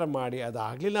ಪರಿಹಾರ ಮಾಡಿ. ಅದು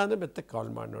ಆಗಲಿಲ್ಲ ಅಂದರೆ ಮತ್ತೆ ಕಾಲ್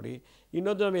ಮಾಡಿ ನೋಡಿ.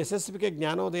 ಇನ್ನೊಂದು ನಮ್ಮ SSBK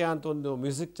ಜ್ಞಾನೋದಯ ಅಂತ ಒಂದು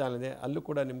ಮ್ಯೂಸಿಕ್ ಚಾನಲ್ ಇದೆ. ಅಲ್ಲೂ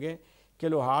ಕೂಡ ನಿಮಗೆ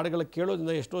ಕೆಲವು ಹಾಡುಗಳು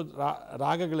ಕೇಳೋದ್ರಿಂದ ಎಷ್ಟೋ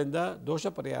ರಾಗಗಳಿಂದ ದೋಷ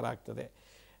ಪರಿಹಾರ ಆಗ್ತದೆ.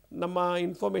 ನಮ್ಮ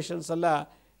ಇನ್ಫಾರ್ಮೇಷನ್ಸ್ ಎಲ್ಲ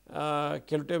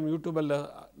ಕೆಲವು ಟೈಮ್ ಯೂಟ್ಯೂಬಲ್ಲಿ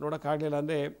ನೋಡೋಕ್ಕಾಗಲಿಲ್ಲ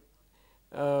ಅಂದರೆ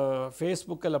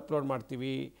ಫೇಸ್ಬುಕ್ಕಲ್ಲಿ ಅಪ್ಲೋಡ್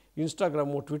ಮಾಡ್ತೀವಿ,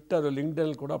 ಇನ್ಸ್ಟಾಗ್ರಾಮು, ಟ್ವಿಟ್ಟರು,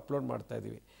 ಲಿಂಕ್ಡ್ನಲ್ಲಿ ಕೂಡ ಅಪ್ಲೋಡ್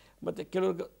ಮಾಡ್ತಾಯಿದ್ದೀವಿ. ಮತ್ತು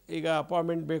ಕೆಲವ್ರಿಗೆ ಈಗ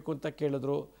ಅಪಾಯಿಂಟ್ಮೆಂಟ್ ಬೇಕು ಅಂತ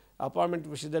ಕೇಳಿದ್ರು. ಅಪಾಯಿಂಟ್ಮೆಂಟ್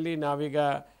ವಿಷಯದಲ್ಲಿ ನಾವೀಗ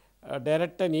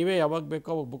ಡೈರೆಕ್ಟಾಗಿ ನೀವೇ ಯಾವಾಗ ಬೇಕೋ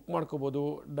ಅವಾಗ ಬುಕ್ ಮಾಡ್ಕೋಬೋದು.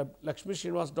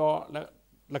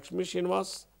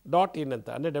 lakshmisrinivas.in ಅಂತ,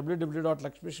 ಅಂದರೆ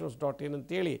www.lakshmisrinivas.in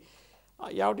ಅಂತೇಳಿ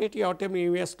ಯಾವ ಡೇಟ್ ಯಾವ ಟೈಮ್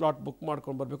ನೀವೇ ಸ್ಲಾಟ್ ಬುಕ್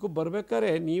ಮಾಡ್ಕೊಂಡು ಬರಬೇಕು.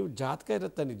 ಬರಬೇಕಾದ್ರೆ ನೀವು ಜಾತಕ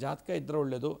ಇರುತ್ತೆ, ನೀವು ಜಾತಕ ಇದ್ದರೆ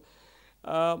ಒಳ್ಳೆಯದು.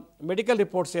 ಮೆಡಿಕಲ್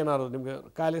ರಿಪೋರ್ಟ್ಸ್ ಏನಾದ್ರು ನಿಮಗೆ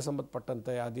ಕಾಯಿಲೆ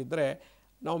ಸಂಬಂಧಪಟ್ಟಂತೆ ಅದಿದ್ದರೆ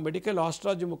ನಾವು ಮೆಡಿಕಲ್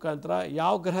ಆಸ್ಟ್ರಾಲಜಿ ಮುಖಾಂತರ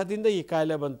ಯಾವ ಗ್ರಹದಿಂದ ಈ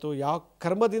ಕಾಯಿಲೆ ಬಂತು, ಯಾವ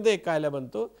ಕರ್ಮದಿಂದ ಈ ಕಾಯಿಲೆ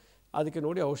ಬಂತು, ಅದಕ್ಕೆ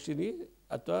ನೋಡಿ ಔಷಧಿ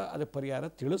ಅಥವಾ ಅದಕ್ಕೆ ಪರಿಹಾರ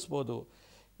ತಿಳಿಸ್ಬೋದು.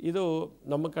 ಇದು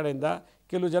ನಮ್ಮ ಕಡೆಯಿಂದ.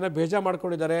 ಕೆಲವು ಜನ ಬೇಜಾರು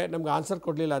ಮಾಡ್ಕೊಂಡಿದ್ದಾರೆ ನಮ್ಗೆ ಆನ್ಸರ್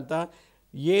ಕೊಡಲಿಲ್ಲ ಅಂತ.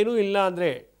 ಏನೂ ಇಲ್ಲ ಅಂದರೆ,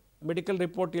 ಮೆಡಿಕಲ್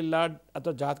ರಿಪೋರ್ಟ್ ಇಲ್ಲ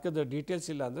ಅಥವಾ ಜಾತಕದ ಡೀಟೇಲ್ಸ್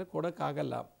ಇಲ್ಲ ಅಂದರೆ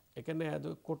ಕೊಡೋಕ್ಕಾಗಲ್ಲ. ಯಾಕೆಂದರೆ ಅದು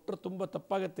ಕೊಟ್ಟರೆ ತುಂಬ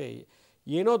ತಪ್ಪಾಗುತ್ತೆ.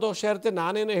 ಏನೋ ದೋಷ ಇರುತ್ತೆ,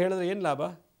 ನಾನೇನೋ ಹೇಳಿದ್ರೆ ಏನು ಲಾಭ?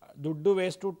 ದುಡ್ಡು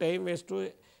ವೇಸ್ಟು, ಟೈಮ್ ವೇಸ್ಟು,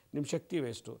 ನಿಮ್ಮ ಶಕ್ತಿ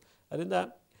ವೇಸ್ಟು. ಅದರಿಂದ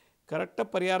ಕರೆಕ್ಟಾಗಿ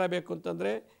ಪರಿಹಾರ ಬೇಕು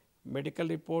ಅಂತಂದರೆ ಮೆಡಿಕಲ್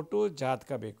ರಿಪೋರ್ಟು,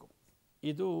 ಜಾತಕ ಬೇಕು.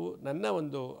 ಇದು ನನ್ನ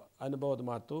ಒಂದು ಅನುಭವದ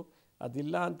ಮಾತು.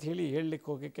 ಅದಿಲ್ಲ ಅಂಥೇಳಿ ಹೇಳಲಿಕ್ಕೆ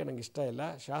ಹೋಗೋಕ್ಕೆ ನಂಗೆ ಇಷ್ಟ ಇಲ್ಲ.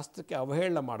 ಶಾಸ್ತ್ರಕ್ಕೆ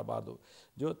ಅವಹೇಳನ ಮಾಡಬಾರ್ದು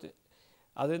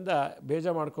ಅದರಿಂದ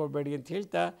ಬೇಜಾರು ಮಾಡ್ಕೋಬೇಡಿ ಅಂತ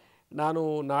ಹೇಳ್ತಾ, ನಾನು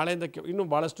ನಾಳೆಯಿಂದ ಇನ್ನೂ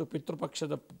ಭಾಳಷ್ಟು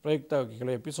ಪಿತೃಪಕ್ಷದ ಪ್ರಯುಕ್ತವಾಗಿ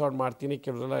ಕೆಲವು ಎಪಿಸೋಡ್ ಮಾಡ್ತೀನಿ.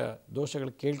 ಕೆಲವೆಲ್ಲ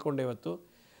ದೋಷಗಳು ಕೇಳಿಕೊಂಡೆ ಇವತ್ತು.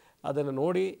 ಅದನ್ನು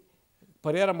ನೋಡಿ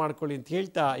ಪರಿಹಾರ ಮಾಡ್ಕೊಳ್ಳಿ ಅಂತ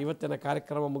ಹೇಳ್ತಾ ಇವತ್ತಿನ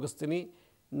ಕಾರ್ಯಕ್ರಮ ಮುಗಿಸ್ತೀನಿ.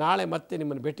 ನಾಳೆ ಮತ್ತೆ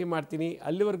ನಿಮ್ಮನ್ನು ಭೇಟಿ ಮಾಡ್ತೀನಿ.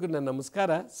 ಅಲ್ಲಿವರೆಗೂ ನನ್ನ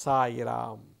ನಮಸ್ಕಾರ.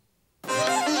 ಸಾಯಿರಾಮ್.